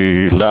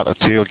to let a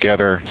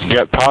tailgater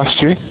get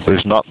past you,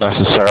 there's not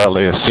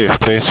necessarily a safe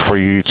place for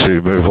you you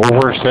to move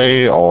over,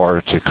 say,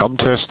 or to come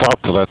to a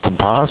stop to let them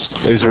pass?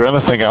 Is there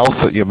anything else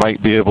that you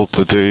might be able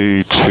to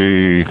do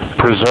to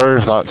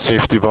preserve that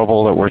safety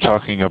bubble that we're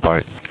talking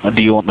about?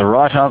 Do you want the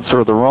right answer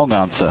or the wrong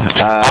answer?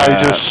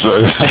 I just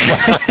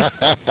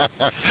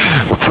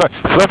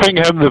flipping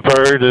him the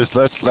bird is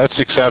let's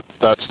accept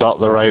that's not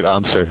the right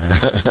answer.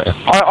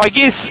 I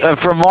guess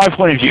from my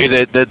point of view,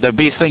 the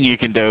best thing you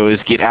can do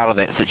is get out of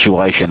that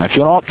situation. If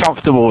you're not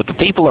comfortable with the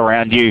people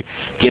around you,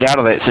 get out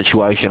of that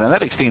situation, and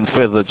that extends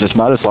further than just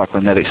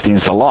motorcycling. That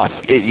extends to life.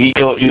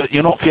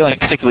 You're not feeling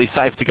particularly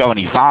safe to go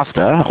any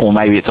faster, or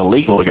maybe it's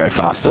illegal to go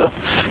faster.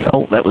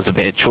 Oh, that was a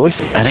bad choice,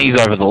 and he's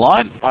over the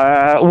line.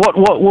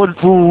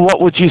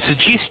 What would you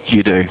suggest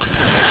you do?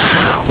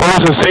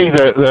 Well, as I say,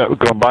 that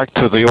going back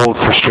to the old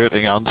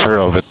frustrating answer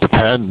of it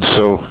depends.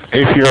 So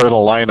if you're in a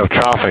line of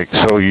traffic,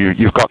 so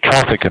you've got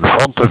traffic in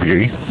front of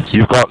you,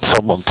 you've got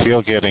someone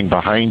tailgating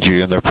behind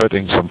you, and they're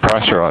putting some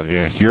pressure on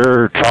you.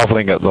 You're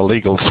traveling at the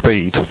legal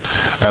speed,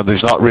 and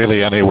there's not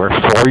really anywhere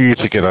for you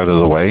to get out of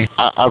the way.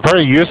 A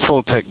very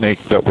useful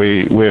technique that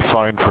we've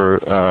found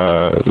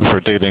for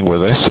dealing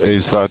with this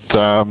is that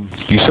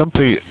you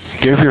simply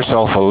give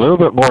yourself a little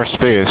bit more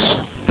space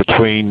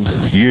between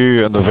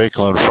you and the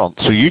vehicle in front.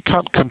 So you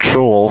can't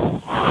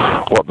control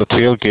what the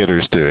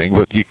tailgater's doing,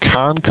 but you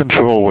can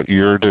control what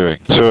you're doing.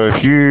 So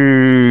if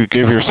you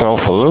give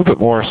yourself a little bit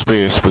more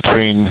space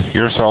between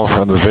yourself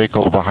and the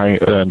vehicle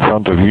in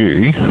front of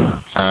you,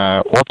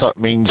 what that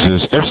means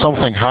is if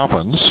something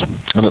happens,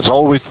 and it's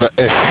always the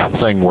if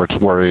thing we're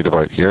worried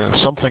about here, if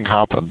something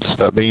happens,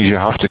 that means you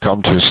have to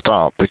come to a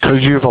stop.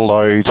 Because you've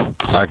allowed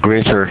a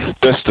greater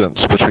distance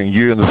between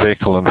you and the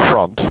vehicle in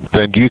front,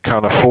 then you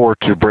can afford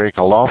to brake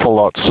an awful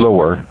lot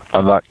slower,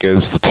 and that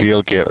gives the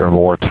tailgater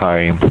more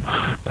time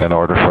in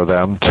order for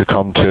them to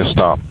come to a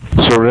stop.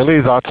 So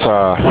really that's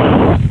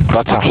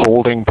a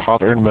holding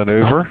pattern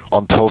maneuver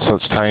until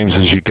such times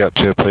as you get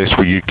to a place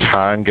where you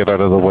can get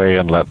out of the way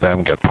and let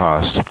them get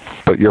past.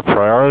 But your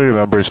priority,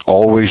 remember, is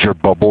always your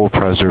bubble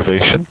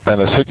preservation.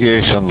 In a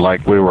situation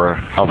like we were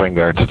having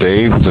there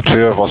today, the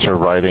two of us are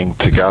riding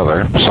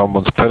together,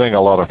 someone's putting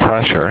a lot of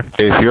pressure.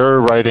 If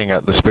you're riding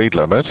at the speed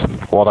limit,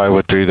 what I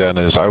would do then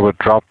is I would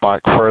drop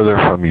back further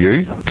from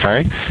you,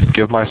 okay,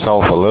 give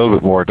myself a little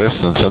bit more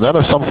distance, and then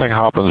if something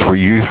happens where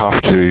you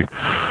have to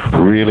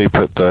really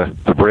put the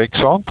brakes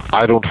on,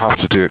 I don't have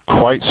to do it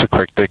quite so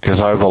quickly because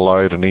I've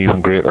allowed an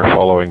even greater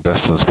following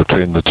distance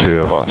between the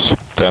two of us.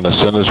 Then as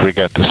soon as we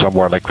get to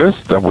somewhere like this,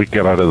 then we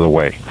get out of the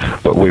way.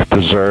 But we've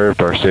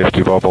preserved our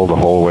safety bubble the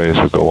whole way as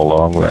we go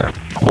along there.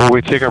 Will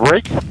we take a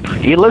break?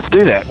 Yeah, let's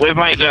do that. We've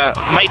made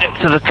it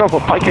to the top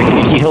of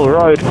Kiwi Hill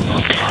Road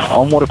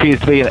on what appears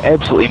to be an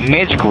absolutely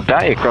magical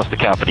day across the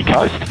Kapiti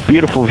Coast.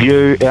 Beautiful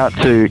view out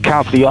to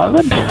Kapiti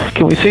Island.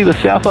 Can we see the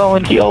South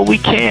Island here? Oh, we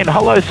can.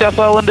 Hello, South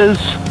Islanders.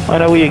 I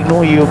know we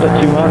ignore you a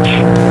bit too much.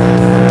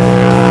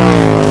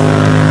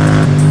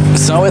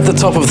 So at the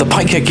top of the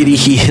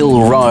Kiwi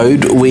Hill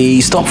Road,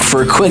 we stopped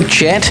for a quick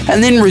chat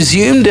and then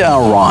resumed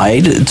our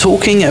ride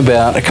talking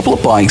about a couple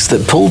of bikes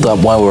that pulled up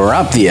while we were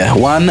up there,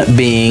 one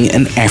being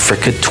an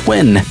Africa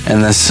Twin.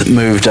 And this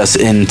moved us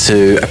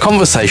into a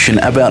conversation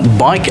about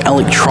bike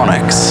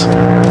electronics.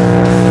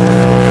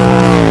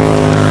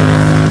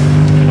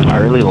 I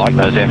really like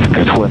those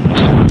Africa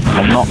Twins.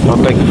 I'm not a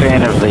big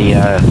fan of the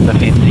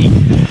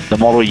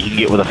model you can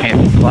get with a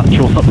fancy clutch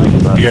or something.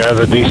 But. Yeah,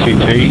 the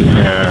DCT.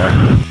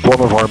 One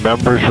of our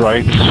members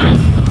rides,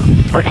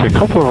 actually a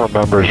couple of our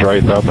members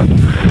ride them.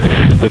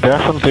 They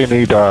definitely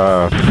need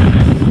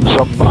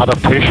some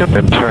adaptation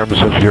in terms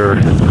of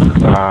your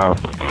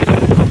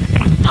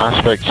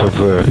aspects of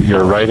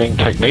your riding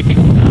technique.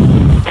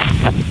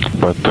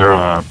 But they're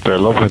a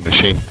lovely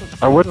machine.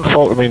 I wouldn't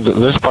fault. I mean,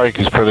 this bike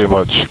is pretty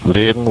much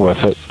laden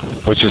with it,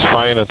 which is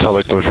fine until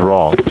it goes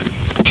wrong.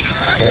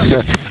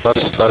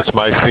 That's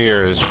my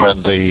fear, is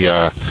when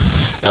the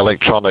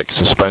electronic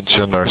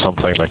suspension or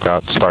something like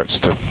that starts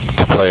to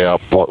play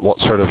up. What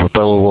sort of a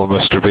bill will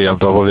Mr.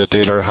 BMW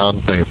dealer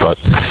hand me? But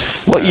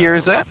what year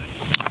is that?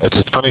 It's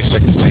a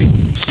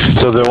 2016.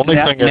 So the only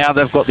thing is, now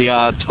they've got the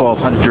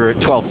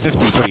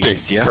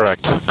 1250. Yeah?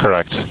 Correct.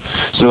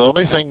 So the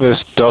only thing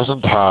this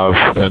doesn't have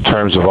in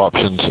terms of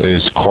options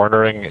is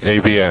cornering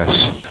ABS.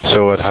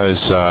 So it has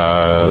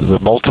the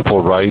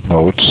multiple ride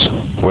modes,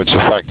 which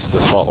affects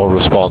the throttle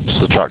response,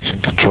 the traction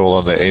control,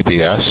 and the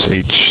ABS,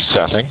 each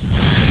setting.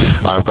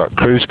 I've got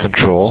cruise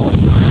control.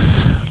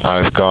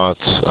 I've got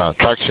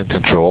traction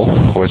control,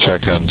 which I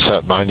can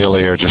set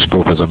manually or just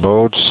go with the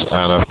modes,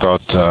 and I've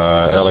got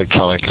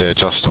electronically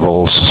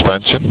adjustable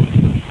suspension,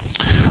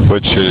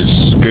 which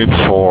is good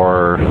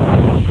for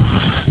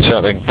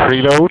setting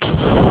preload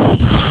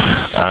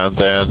and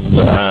then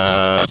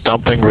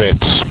damping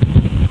rates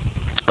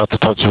at the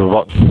touch of a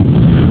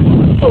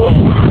button,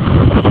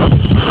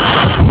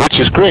 which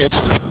is great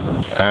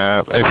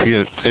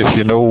if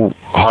you know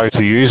how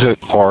to use it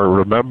or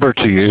remember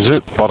to use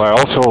it. But I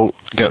also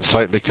get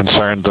slightly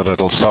concerned that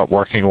it'll stop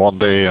working one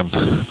day and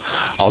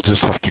I'll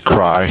just have to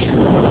cry.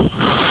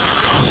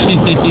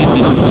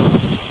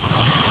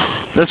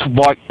 This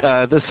bike,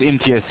 this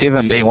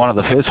MT-07 being one of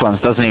the first ones,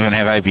 doesn't even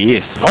have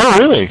ABS. Oh,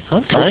 really?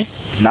 Okay.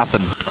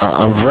 Nothing.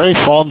 I'm very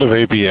fond of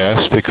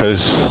ABS because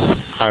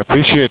I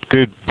appreciate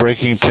good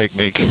braking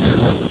technique.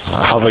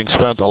 Having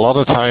spent a lot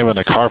of time in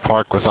a car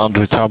park with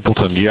Andrew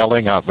Templeton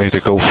yelling at me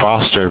to go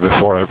faster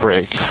before I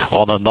brake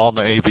on a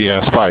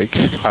non-ABS bike,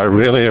 I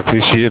really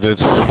appreciated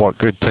what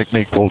good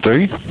technique will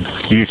do.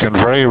 You can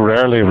very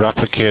rarely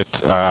replicate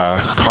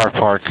car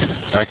park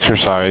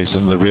exercise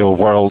in the real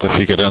world if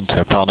you get into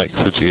a panic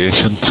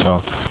situation.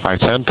 So I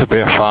tend to be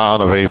a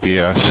fan of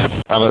ABS.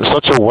 And it's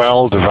such a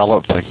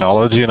well-developed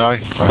technology now.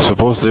 I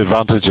suppose the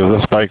advantage of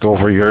this bike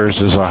over yours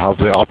is I have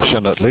the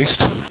option at least.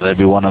 That'd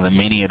be one of the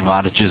many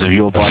advantages of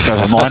your bike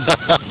over mine.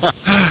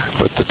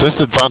 But the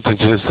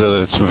disadvantage is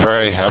that it's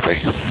very heavy,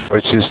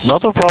 which is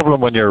not a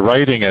problem when you're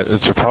riding it.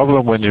 It's a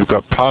problem when you've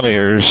got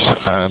panniers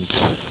and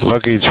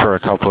luggage for a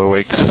couple of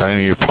weeks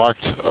and you're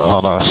parked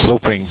on a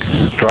sloping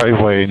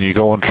driveway and you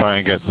go and try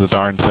and get the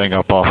darn thing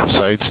up off a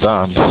side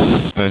stand.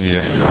 Then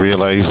you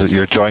realise that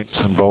your joints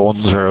and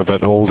bones are a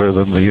bit older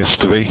than they used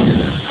to be.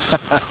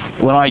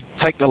 When I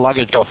take the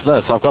luggage off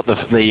this, I've got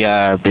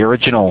the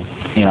original,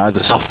 you know,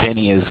 the soft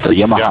panniers, the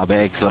Yamaha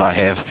bags that I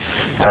have.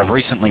 And I've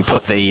recently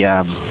put the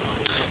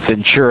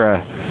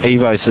Ventura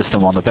Evo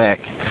system on the back.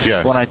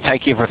 Yes. When I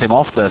take everything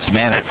off this,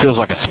 man, it feels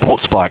like a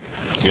sports bike.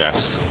 Yes,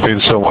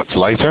 feels so much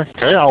lighter.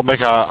 Okay, I'll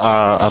make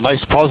a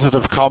nice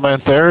positive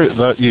comment there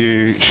that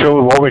you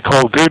showed what we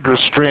call good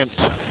restraint.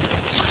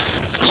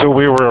 So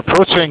we were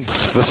approaching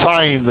the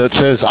sign that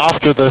says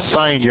after this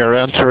sign you're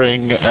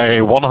entering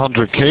a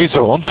 100k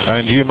zone,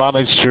 and you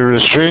managed to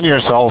restrain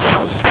yourself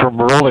from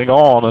rolling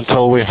on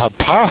until we had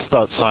passed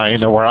that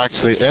sign and we're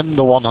actually in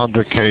the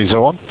 100k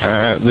zone.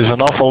 There's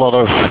an awful lot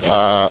of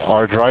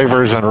our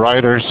drivers and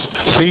riders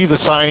see the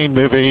sign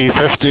maybe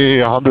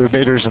 50, 100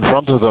 meters in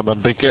front of them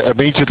and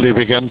immediately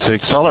begin to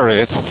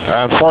accelerate,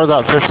 and for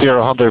that 50 or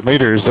 100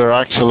 meters they're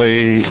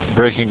actually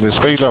breaking the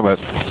speed limit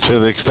to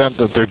the extent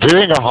that they're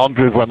doing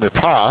 100 when they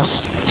pass.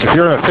 If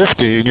you're at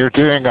 50 and you're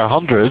doing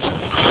 100,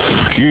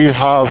 you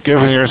have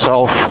given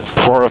yourself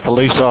for a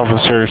police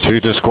officer to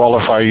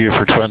disqualify you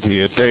for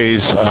 28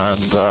 days,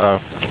 and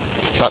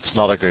that's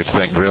not a good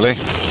thing, really.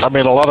 I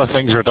mean, a lot of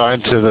things are down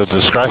to the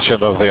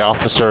discretion of the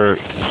officer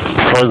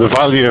for the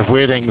value of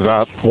waiting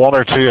that 1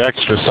 or 2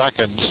 extra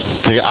seconds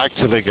to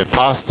actually get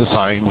past the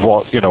sign.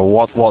 What's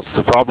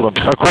the problem?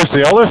 Of course,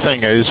 the other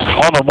thing is,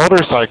 on a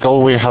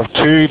motorcycle, we have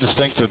 2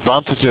 distinct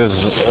advantages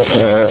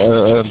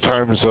in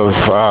terms of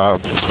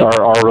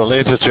are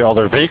related to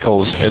other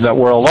vehicles, in that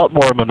we're a lot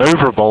more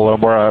maneuverable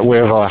and we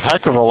have a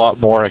heck of a lot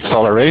more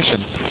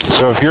acceleration.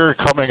 So if you're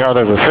coming out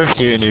of a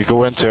 50 and you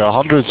go into a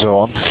 100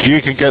 zone,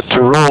 you can get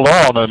to roll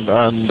on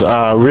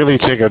and really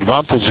take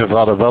advantage of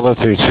that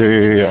ability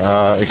to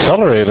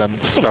accelerate.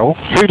 And, you know,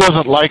 who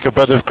doesn't like a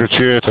bit of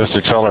gratuitous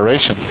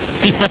acceleration?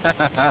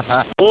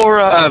 Or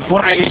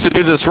when I used to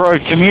do this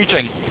road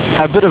commuting,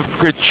 a bit of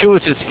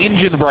gratuitous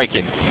engine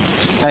braking.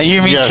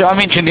 Yes. I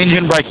mentioned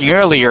engine braking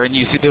earlier, and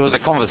you said there was a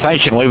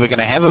conversation we were going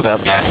to have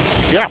about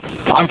that. Yeah.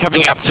 I'm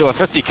coming up to a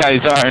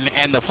 50k zone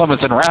and the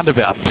Flemington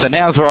roundabout. So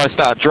now's where I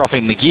start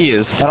dropping the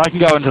gears, and I can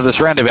go into this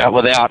roundabout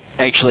without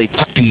actually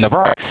touching the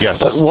brake. Yes.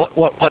 But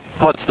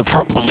what's the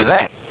problem with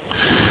that?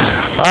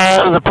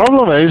 The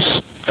problem is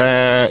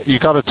you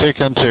got to take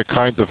into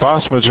account the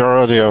vast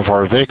majority of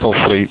our vehicle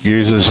fleet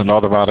uses an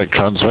automatic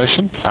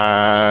transmission,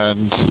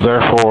 and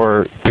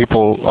therefore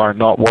people are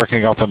not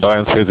working up and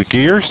down through the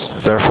gears.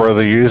 Therefore,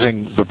 they're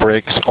using the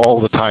brakes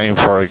all the time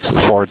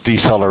for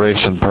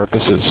deceleration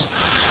purposes.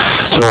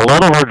 So a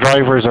lot of our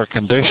drivers are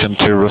conditioned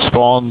to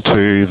respond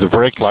to the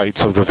brake lights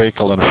of the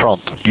vehicle in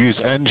front. Use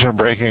engine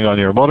braking on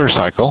your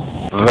motorcycle,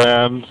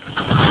 then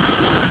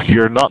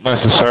you're not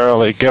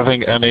necessarily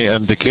giving any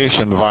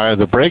indication via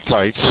the brake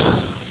lights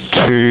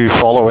to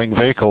following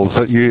vehicles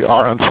that you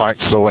are in fact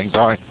slowing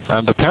down.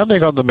 And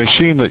depending on the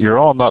machine that you're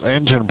on, that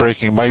engine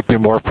braking might be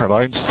more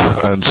pronounced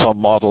in some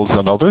models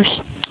than others.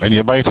 And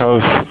you might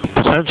have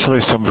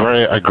potentially some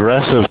very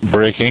aggressive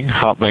braking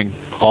happening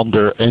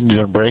under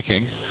engine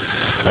braking,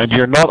 and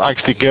you're not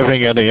actually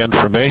giving any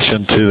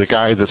information to the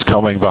guy that's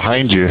coming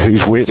behind you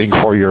who's waiting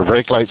for your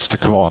brake lights to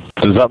come on.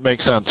 Does that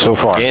make sense so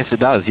far? Yes, it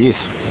does, yes.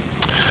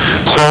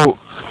 So,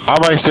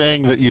 am I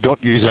saying that you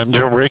don't use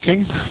engine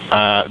braking?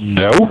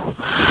 No.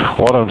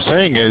 What I'm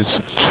saying is,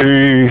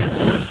 to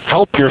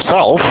help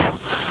yourself,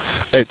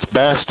 it's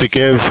best to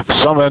give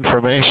some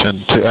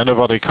information to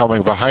anybody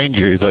coming behind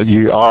you that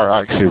you are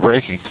actually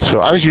braking.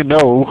 So as you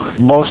know,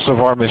 most of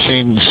our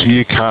machines,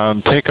 you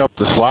can take up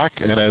the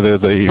slack in either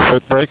the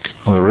foot brake,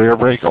 or the rear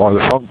brake, or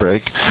the front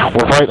brake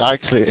without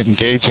actually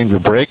engaging the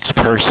brakes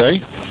per se.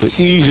 The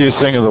easiest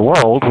thing in the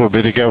world would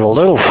be to give a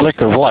little flick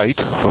of light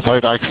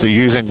without actually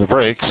using the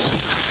brakes.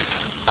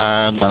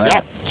 And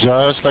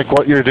just like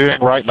what you're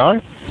doing right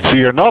now. So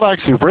you're not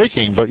actually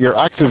braking, but you're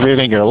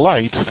activating your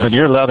light, and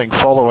you're letting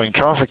following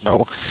traffic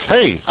know,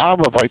 hey, I'm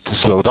about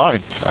to slow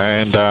down.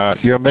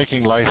 And you're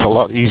making life a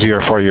lot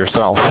easier for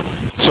yourself.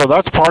 So So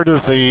that's part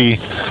of the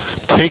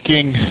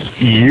taking,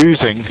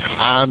 using,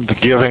 and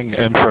giving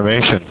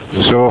information.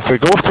 So if we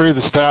go through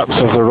the steps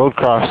of the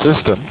roadcraft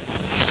system,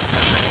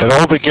 it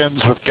all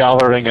begins with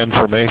gathering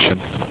information,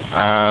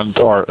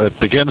 or it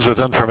begins with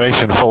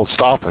information full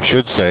stop, I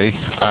should say,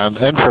 and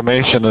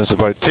information is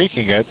about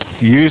taking it,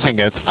 using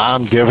it,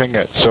 and giving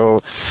it.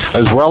 So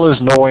as well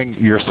as knowing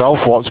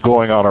yourself what's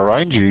going on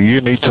around you, you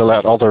need to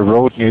let other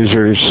road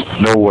users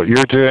know what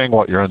you're doing,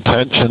 what your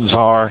intentions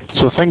are.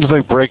 So things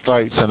like brake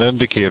lights and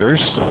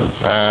indicators,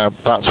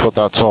 that's what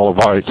that's all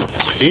about.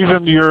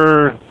 Even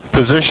your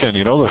position,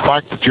 the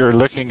fact that you're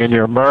looking in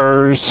your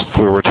mirrors.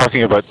 We were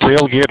talking about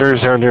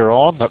tailgaters earlier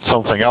on. That's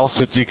something else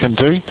that you can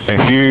do.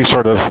 If you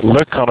sort of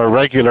look on a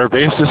regular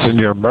basis in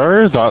your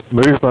mirror, that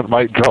movement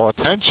might draw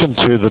attention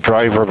to the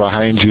driver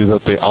behind you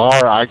that they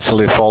are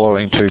actually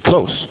following too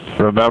close.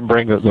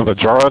 Remembering that the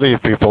majority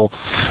of people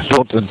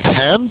don't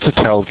intend to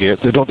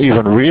tailgate, they don't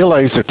even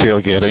realize they're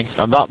tailgating,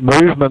 and that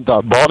movement,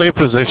 that body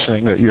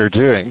positioning that you're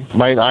doing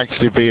might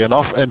actually be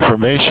enough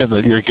information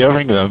that you're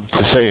giving them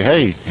to say,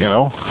 hey,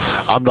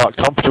 I'm not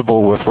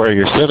comfortable with where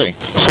you're sitting.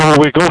 So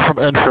we go from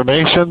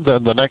information,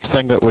 then the next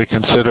thing that we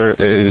consider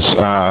is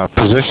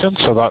position,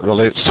 so that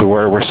relates to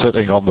where we're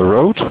sitting on the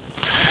road.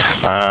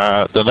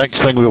 The next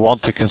thing we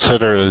want to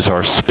consider is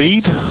our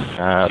speed.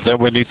 Then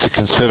we need to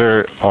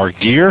consider our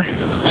gear,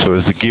 so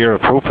is the gear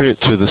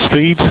appropriate to the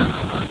speed?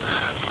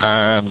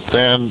 And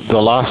then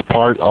the last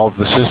part of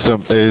the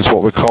system is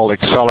what we call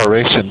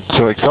acceleration.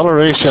 So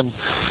acceleration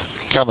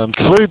can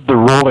include the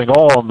rolling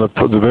on, the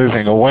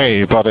moving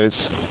away, but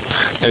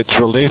it's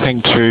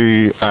relating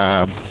to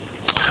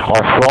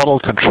our throttle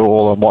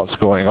control and what's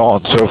going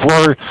on. So if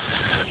we're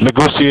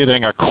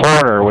negotiating a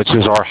corner, which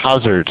is our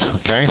hazard,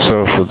 okay,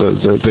 so for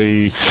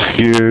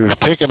you've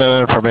taken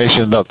in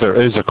information that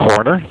there is a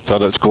corner,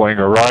 that it's going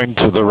around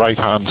to the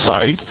right-hand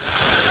side,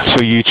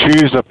 so you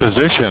choose a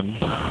position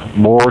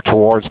more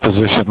towards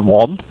position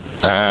 1.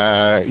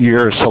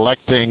 You're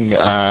selecting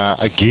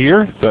a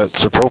gear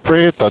that's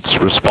appropriate, that's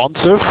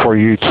responsive for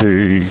you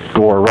to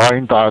go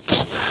around that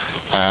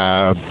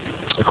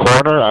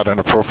corner at an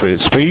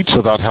appropriate speed,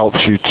 so that helps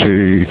you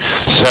to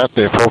set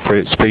the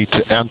appropriate speed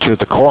to enter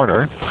the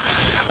corner.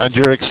 And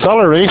your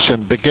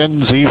acceleration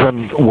begins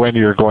even when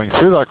you're going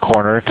through that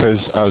corner, because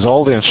as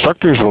all the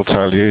instructors will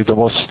tell you, the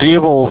most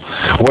stable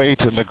way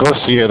to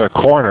negotiate a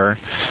corner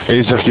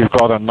is if you've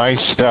got a nice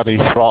steady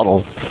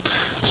throttle.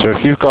 So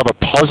if you've got a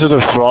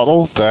positive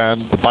throttle,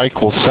 then the bike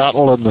will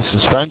settle in the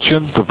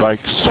suspension. The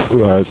bike's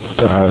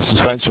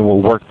suspension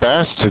will work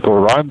best to go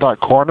around that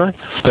corner.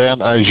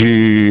 Then as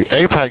you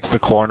apex the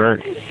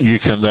corner, you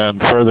can then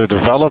further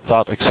develop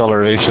that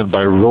acceleration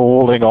by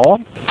rolling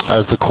on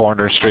as the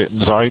corner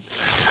straightens out.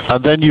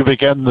 And then you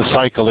begin the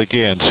cycle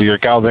again. So you're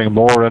gathering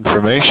more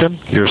information.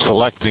 You're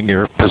selecting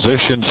your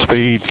position,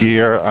 speed,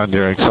 gear, and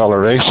your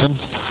acceleration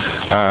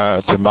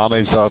to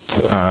manage that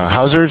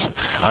hazard.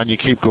 And you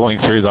keep going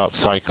through that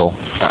cycle.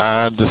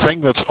 And the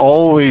thing that's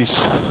always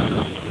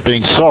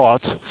being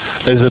sought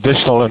is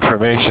additional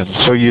information.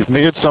 So you've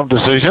made some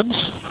decisions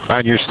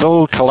and you're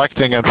still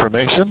collecting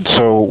information.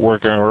 So we're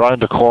going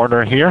around the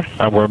corner here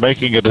and we're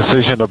making a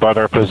decision about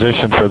our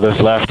position for this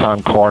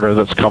left-hand corner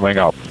that's coming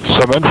up.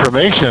 Some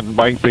information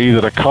might be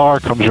that a car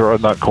comes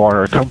around that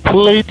corner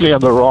completely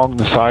on the wrong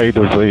side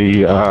of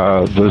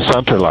the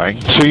center line.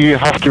 So you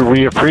have to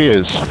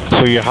reappraise.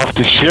 So you have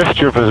to shift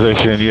your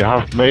position. You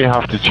may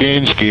have to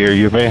change gear.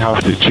 You may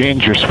have to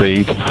change your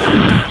speed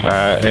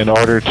in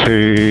order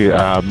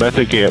to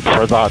mitigate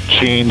for that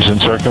change in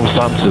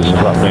circumstances, if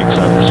that makes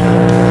sense.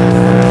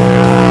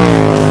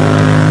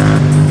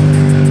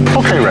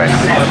 Okay, Ray,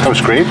 that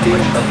was great.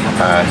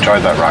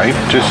 Enjoyed that ride.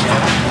 Just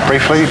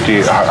briefly,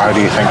 how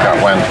do you think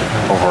that went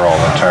overall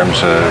in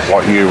terms of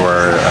what you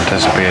were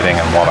anticipating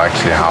and what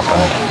actually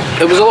happened?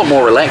 It was a lot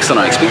more relaxed than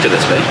I expected it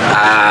to be.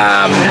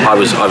 I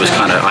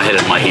had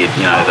in my head,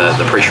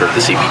 the pressure of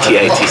the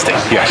CBTA testing.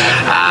 Yes.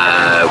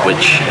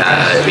 Which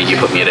you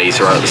put me at ease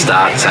right at the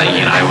start,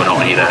 saying, we're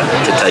not here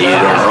to tell you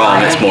you're doing it wrong.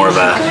 It's more of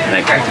a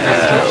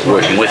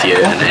working with you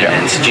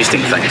and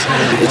suggesting things.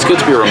 It's good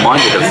to be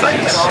reminded of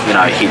things.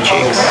 Head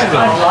checks.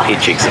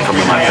 Head checks are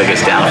probably my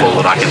biggest downfall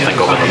that I can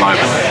think of at the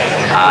moment.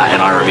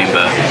 And I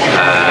remember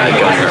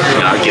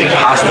getting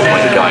past the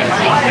point of going,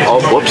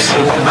 oh, whoops.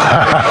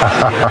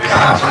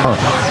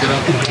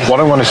 What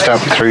I want to step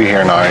through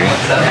here now,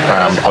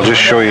 I'll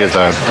just show you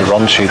the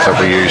run sheet that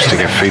we use to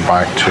give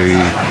feedback to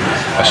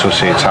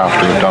associates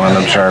after we've done an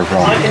observed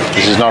run.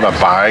 This is not a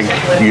bag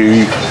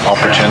you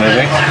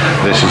opportunity.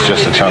 This is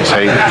just a chance,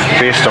 hey,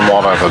 based on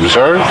what I've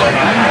observed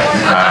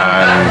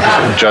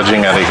and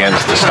judging it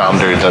against the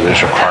standard that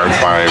is required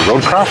by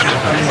roadcraft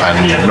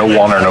and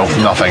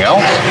nothing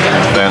else,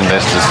 then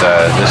this is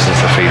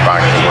the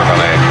feedback that we're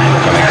going to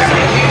give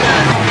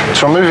you.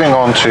 So moving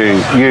on to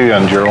you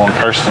and your own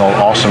personal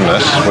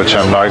awesomeness, which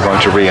I'm now going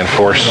to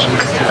reinforce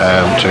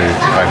to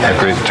a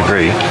great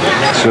degree.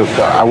 So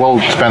I will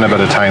spend a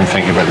bit of time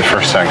thinking about the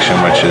first section,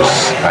 which is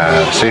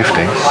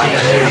safety.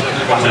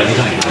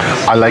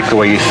 I like the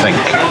way you think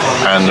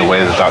and the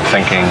way that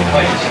thinking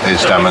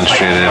is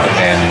demonstrated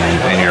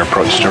in your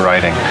approach to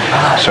writing.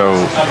 So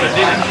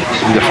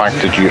the fact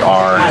that you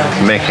are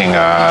making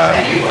a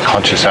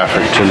conscious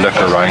effort to look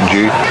around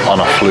you on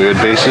a fluid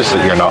basis,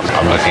 that you're not,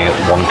 I'm looking at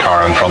one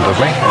car in front of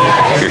me,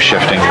 you're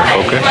shifting your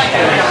focus,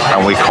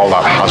 and we call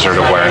that hazard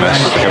awareness.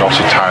 We can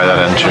also tie that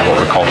into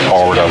what we call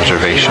forward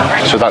observation.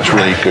 So that's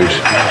really good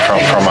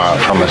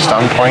from a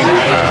standpoint.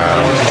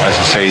 As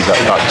I say,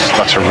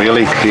 that's a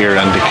really clear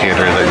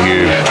indicator that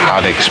you've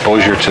had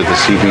exposure to the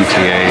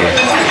CBTA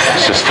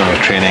system of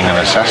training and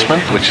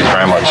assessment, which is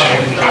very much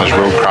has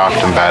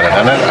roadcraft embedded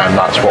in it, and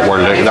that's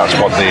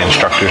what the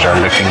instructors are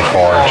looking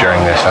for during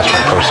the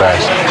assessment process.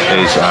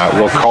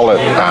 We'll call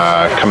it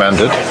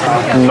commended,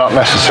 not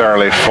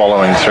necessarily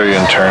following through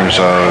in terms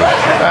of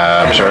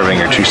observing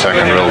your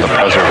 2-second rule, the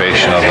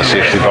preservation of the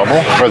safety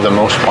bubble. For the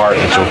most part,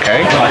 it's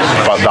okay,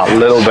 but that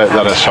little bit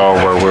that I saw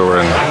where we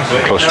were in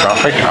close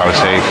traffic, I would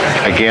say,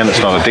 again,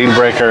 it's not a deal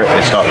breaker.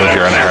 It's not that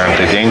you're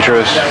inherently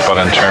dangerous, but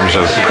in terms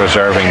of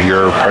preserving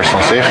your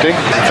personal safety,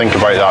 think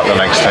about that the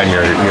next time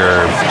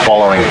you're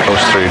following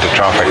close through the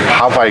traffic.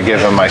 Have I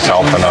given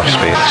myself enough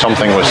space?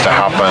 Something was to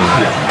happen,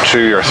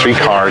 2 or 3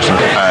 cars,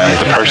 and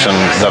the person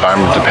that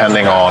I'm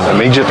depending on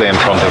immediately in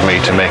front of me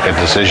to make a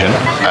decision,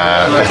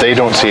 if they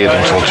don't see it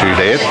until too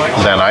late,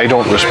 then I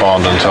don't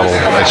respond until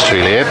it's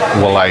too late.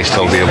 Will I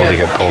still be able to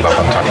get pulled up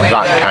on time?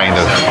 That kind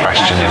of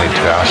question you need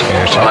to be asking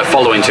yourself. By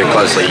following too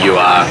closely, you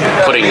are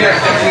putting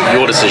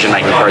your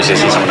decision-making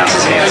process in someone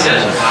else's hands.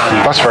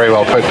 That's very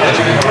well put.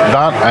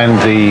 That and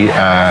the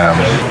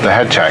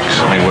head checks.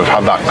 I mean, we've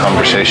had that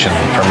conversation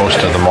for most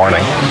of the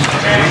morning.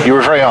 You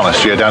were very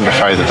honest. You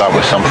identified that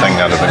was something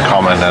that had been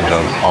commented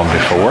on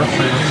before.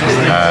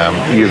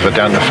 You've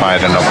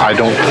identified enough. I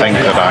don't think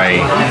that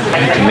I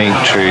need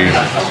to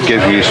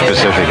give you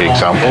specific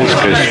examples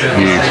because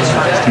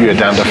you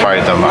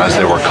identified them as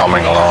they were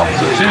coming along.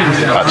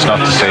 That's not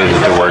to say that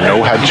there were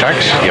no head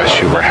checks.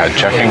 Yes, you were head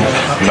checking,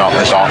 not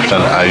as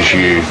often as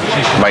you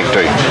might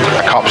do.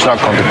 A cop's not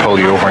going to pull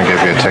you over and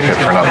give you a ticket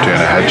for not doing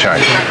a head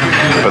check,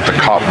 but the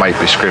cop might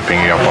be scraping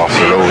you up off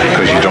the road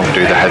because you don't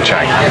do the head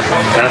check.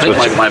 And I think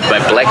my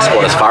black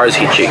spot as far as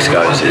head checks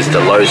goes is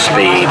the low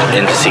speed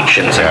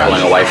intersections and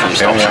pulling away from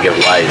stops and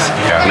giveaways.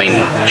 I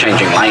mean,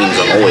 changing lanes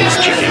I'm always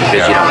checking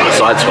because you don't want to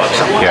sideswipe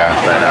someone.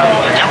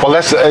 Well,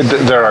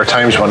 there are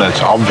times when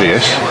it's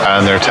obvious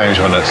and there are times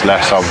when it's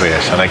less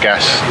obvious, and I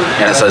guess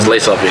it's those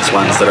less obvious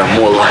ones that are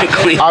more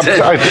likely to.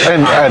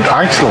 In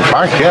actual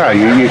fact,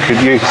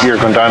 you're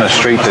going down a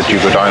street that you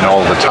go down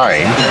all the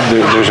time.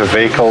 There's a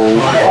vehicle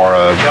or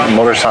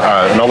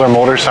another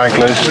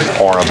motorcyclist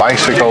or a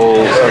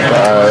bicycle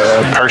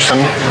person,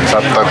 is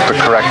that the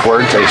correct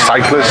word, a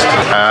cyclist,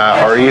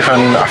 or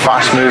even a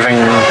fast-moving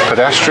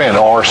pedestrian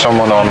or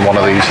someone on one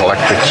of these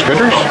electric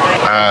scooters.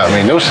 I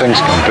mean, those things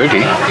can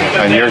boogie,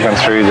 and you're going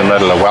through the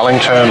middle of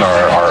Wellington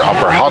or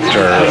Upper Hutt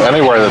or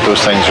anywhere that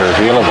those things are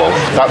available.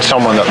 That's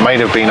someone that might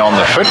have been on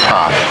the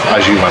footpath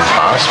as you went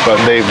past, but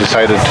they've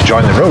decided to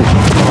join the road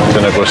to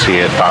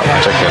negotiate that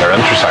particular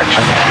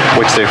intersection,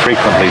 which they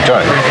frequently do.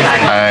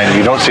 And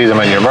you don't see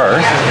them in your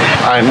mirror,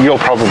 and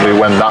you'll probably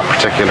win that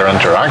particular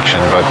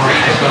interaction, but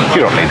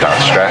you don't need that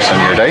stress in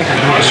your day.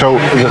 So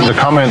the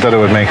comment that I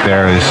would make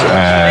there is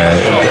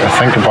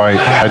think about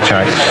head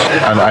checks,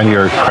 and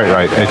you're quite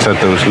right, it's at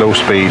those low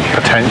speed,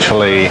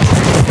 potentially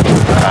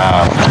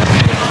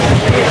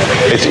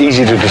it's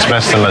easy to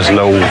dismiss them as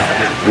low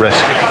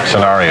risk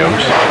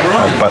scenarios,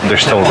 but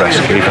there's still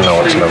risk even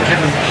though it's low.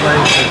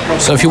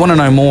 So if you want to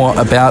know more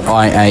about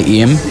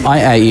IAM,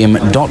 iam.org.nz.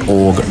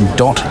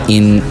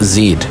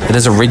 It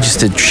is a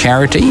registered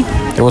charity.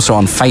 They're also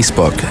on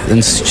Facebook,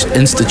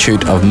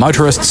 Institute of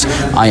Motorists,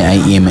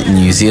 IAM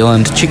New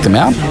Zealand. Check them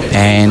out,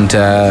 and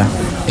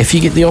if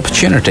you get the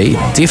opportunity,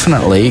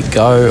 definitely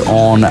go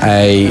on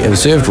a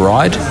observed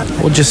ride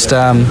or just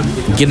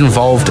get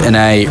involved in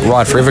a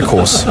Ride Forever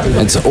course.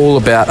 It's all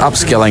about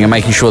upskilling and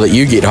making sure that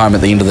you get home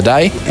at the end of the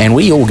day, and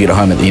we all get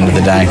home at the end of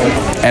the day.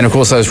 And of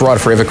course, those Ride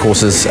Forever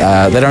courses,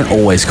 they don't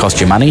always cost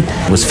you money.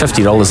 It was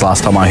 $50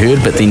 last time I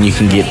heard, but then you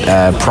can get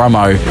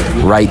promo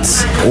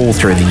rates all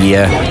through the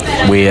year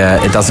where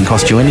it doesn't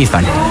cost you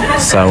anything.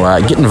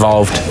 So get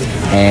involved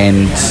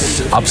and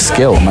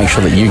upskill. Make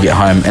sure that you get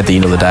home at the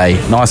end of the day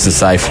nice and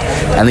safe,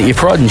 and that your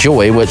pride and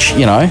joy, which,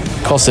 you know,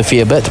 costs a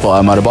fair bit to buy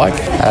a motorbike,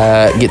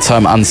 gets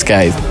home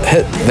unscathed.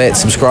 Hit that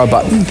subscribe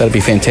button. That'd be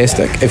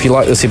fantastic. If you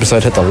like this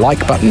episode, hit the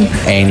like button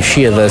and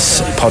share this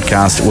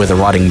podcast with a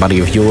riding buddy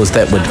of yours.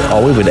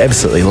 We would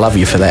absolutely love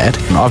you for that.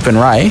 I've been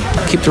Ray.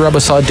 Keep the rubber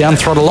side down,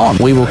 throttle on.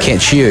 We will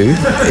catch you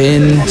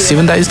in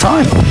 7 days'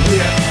 time.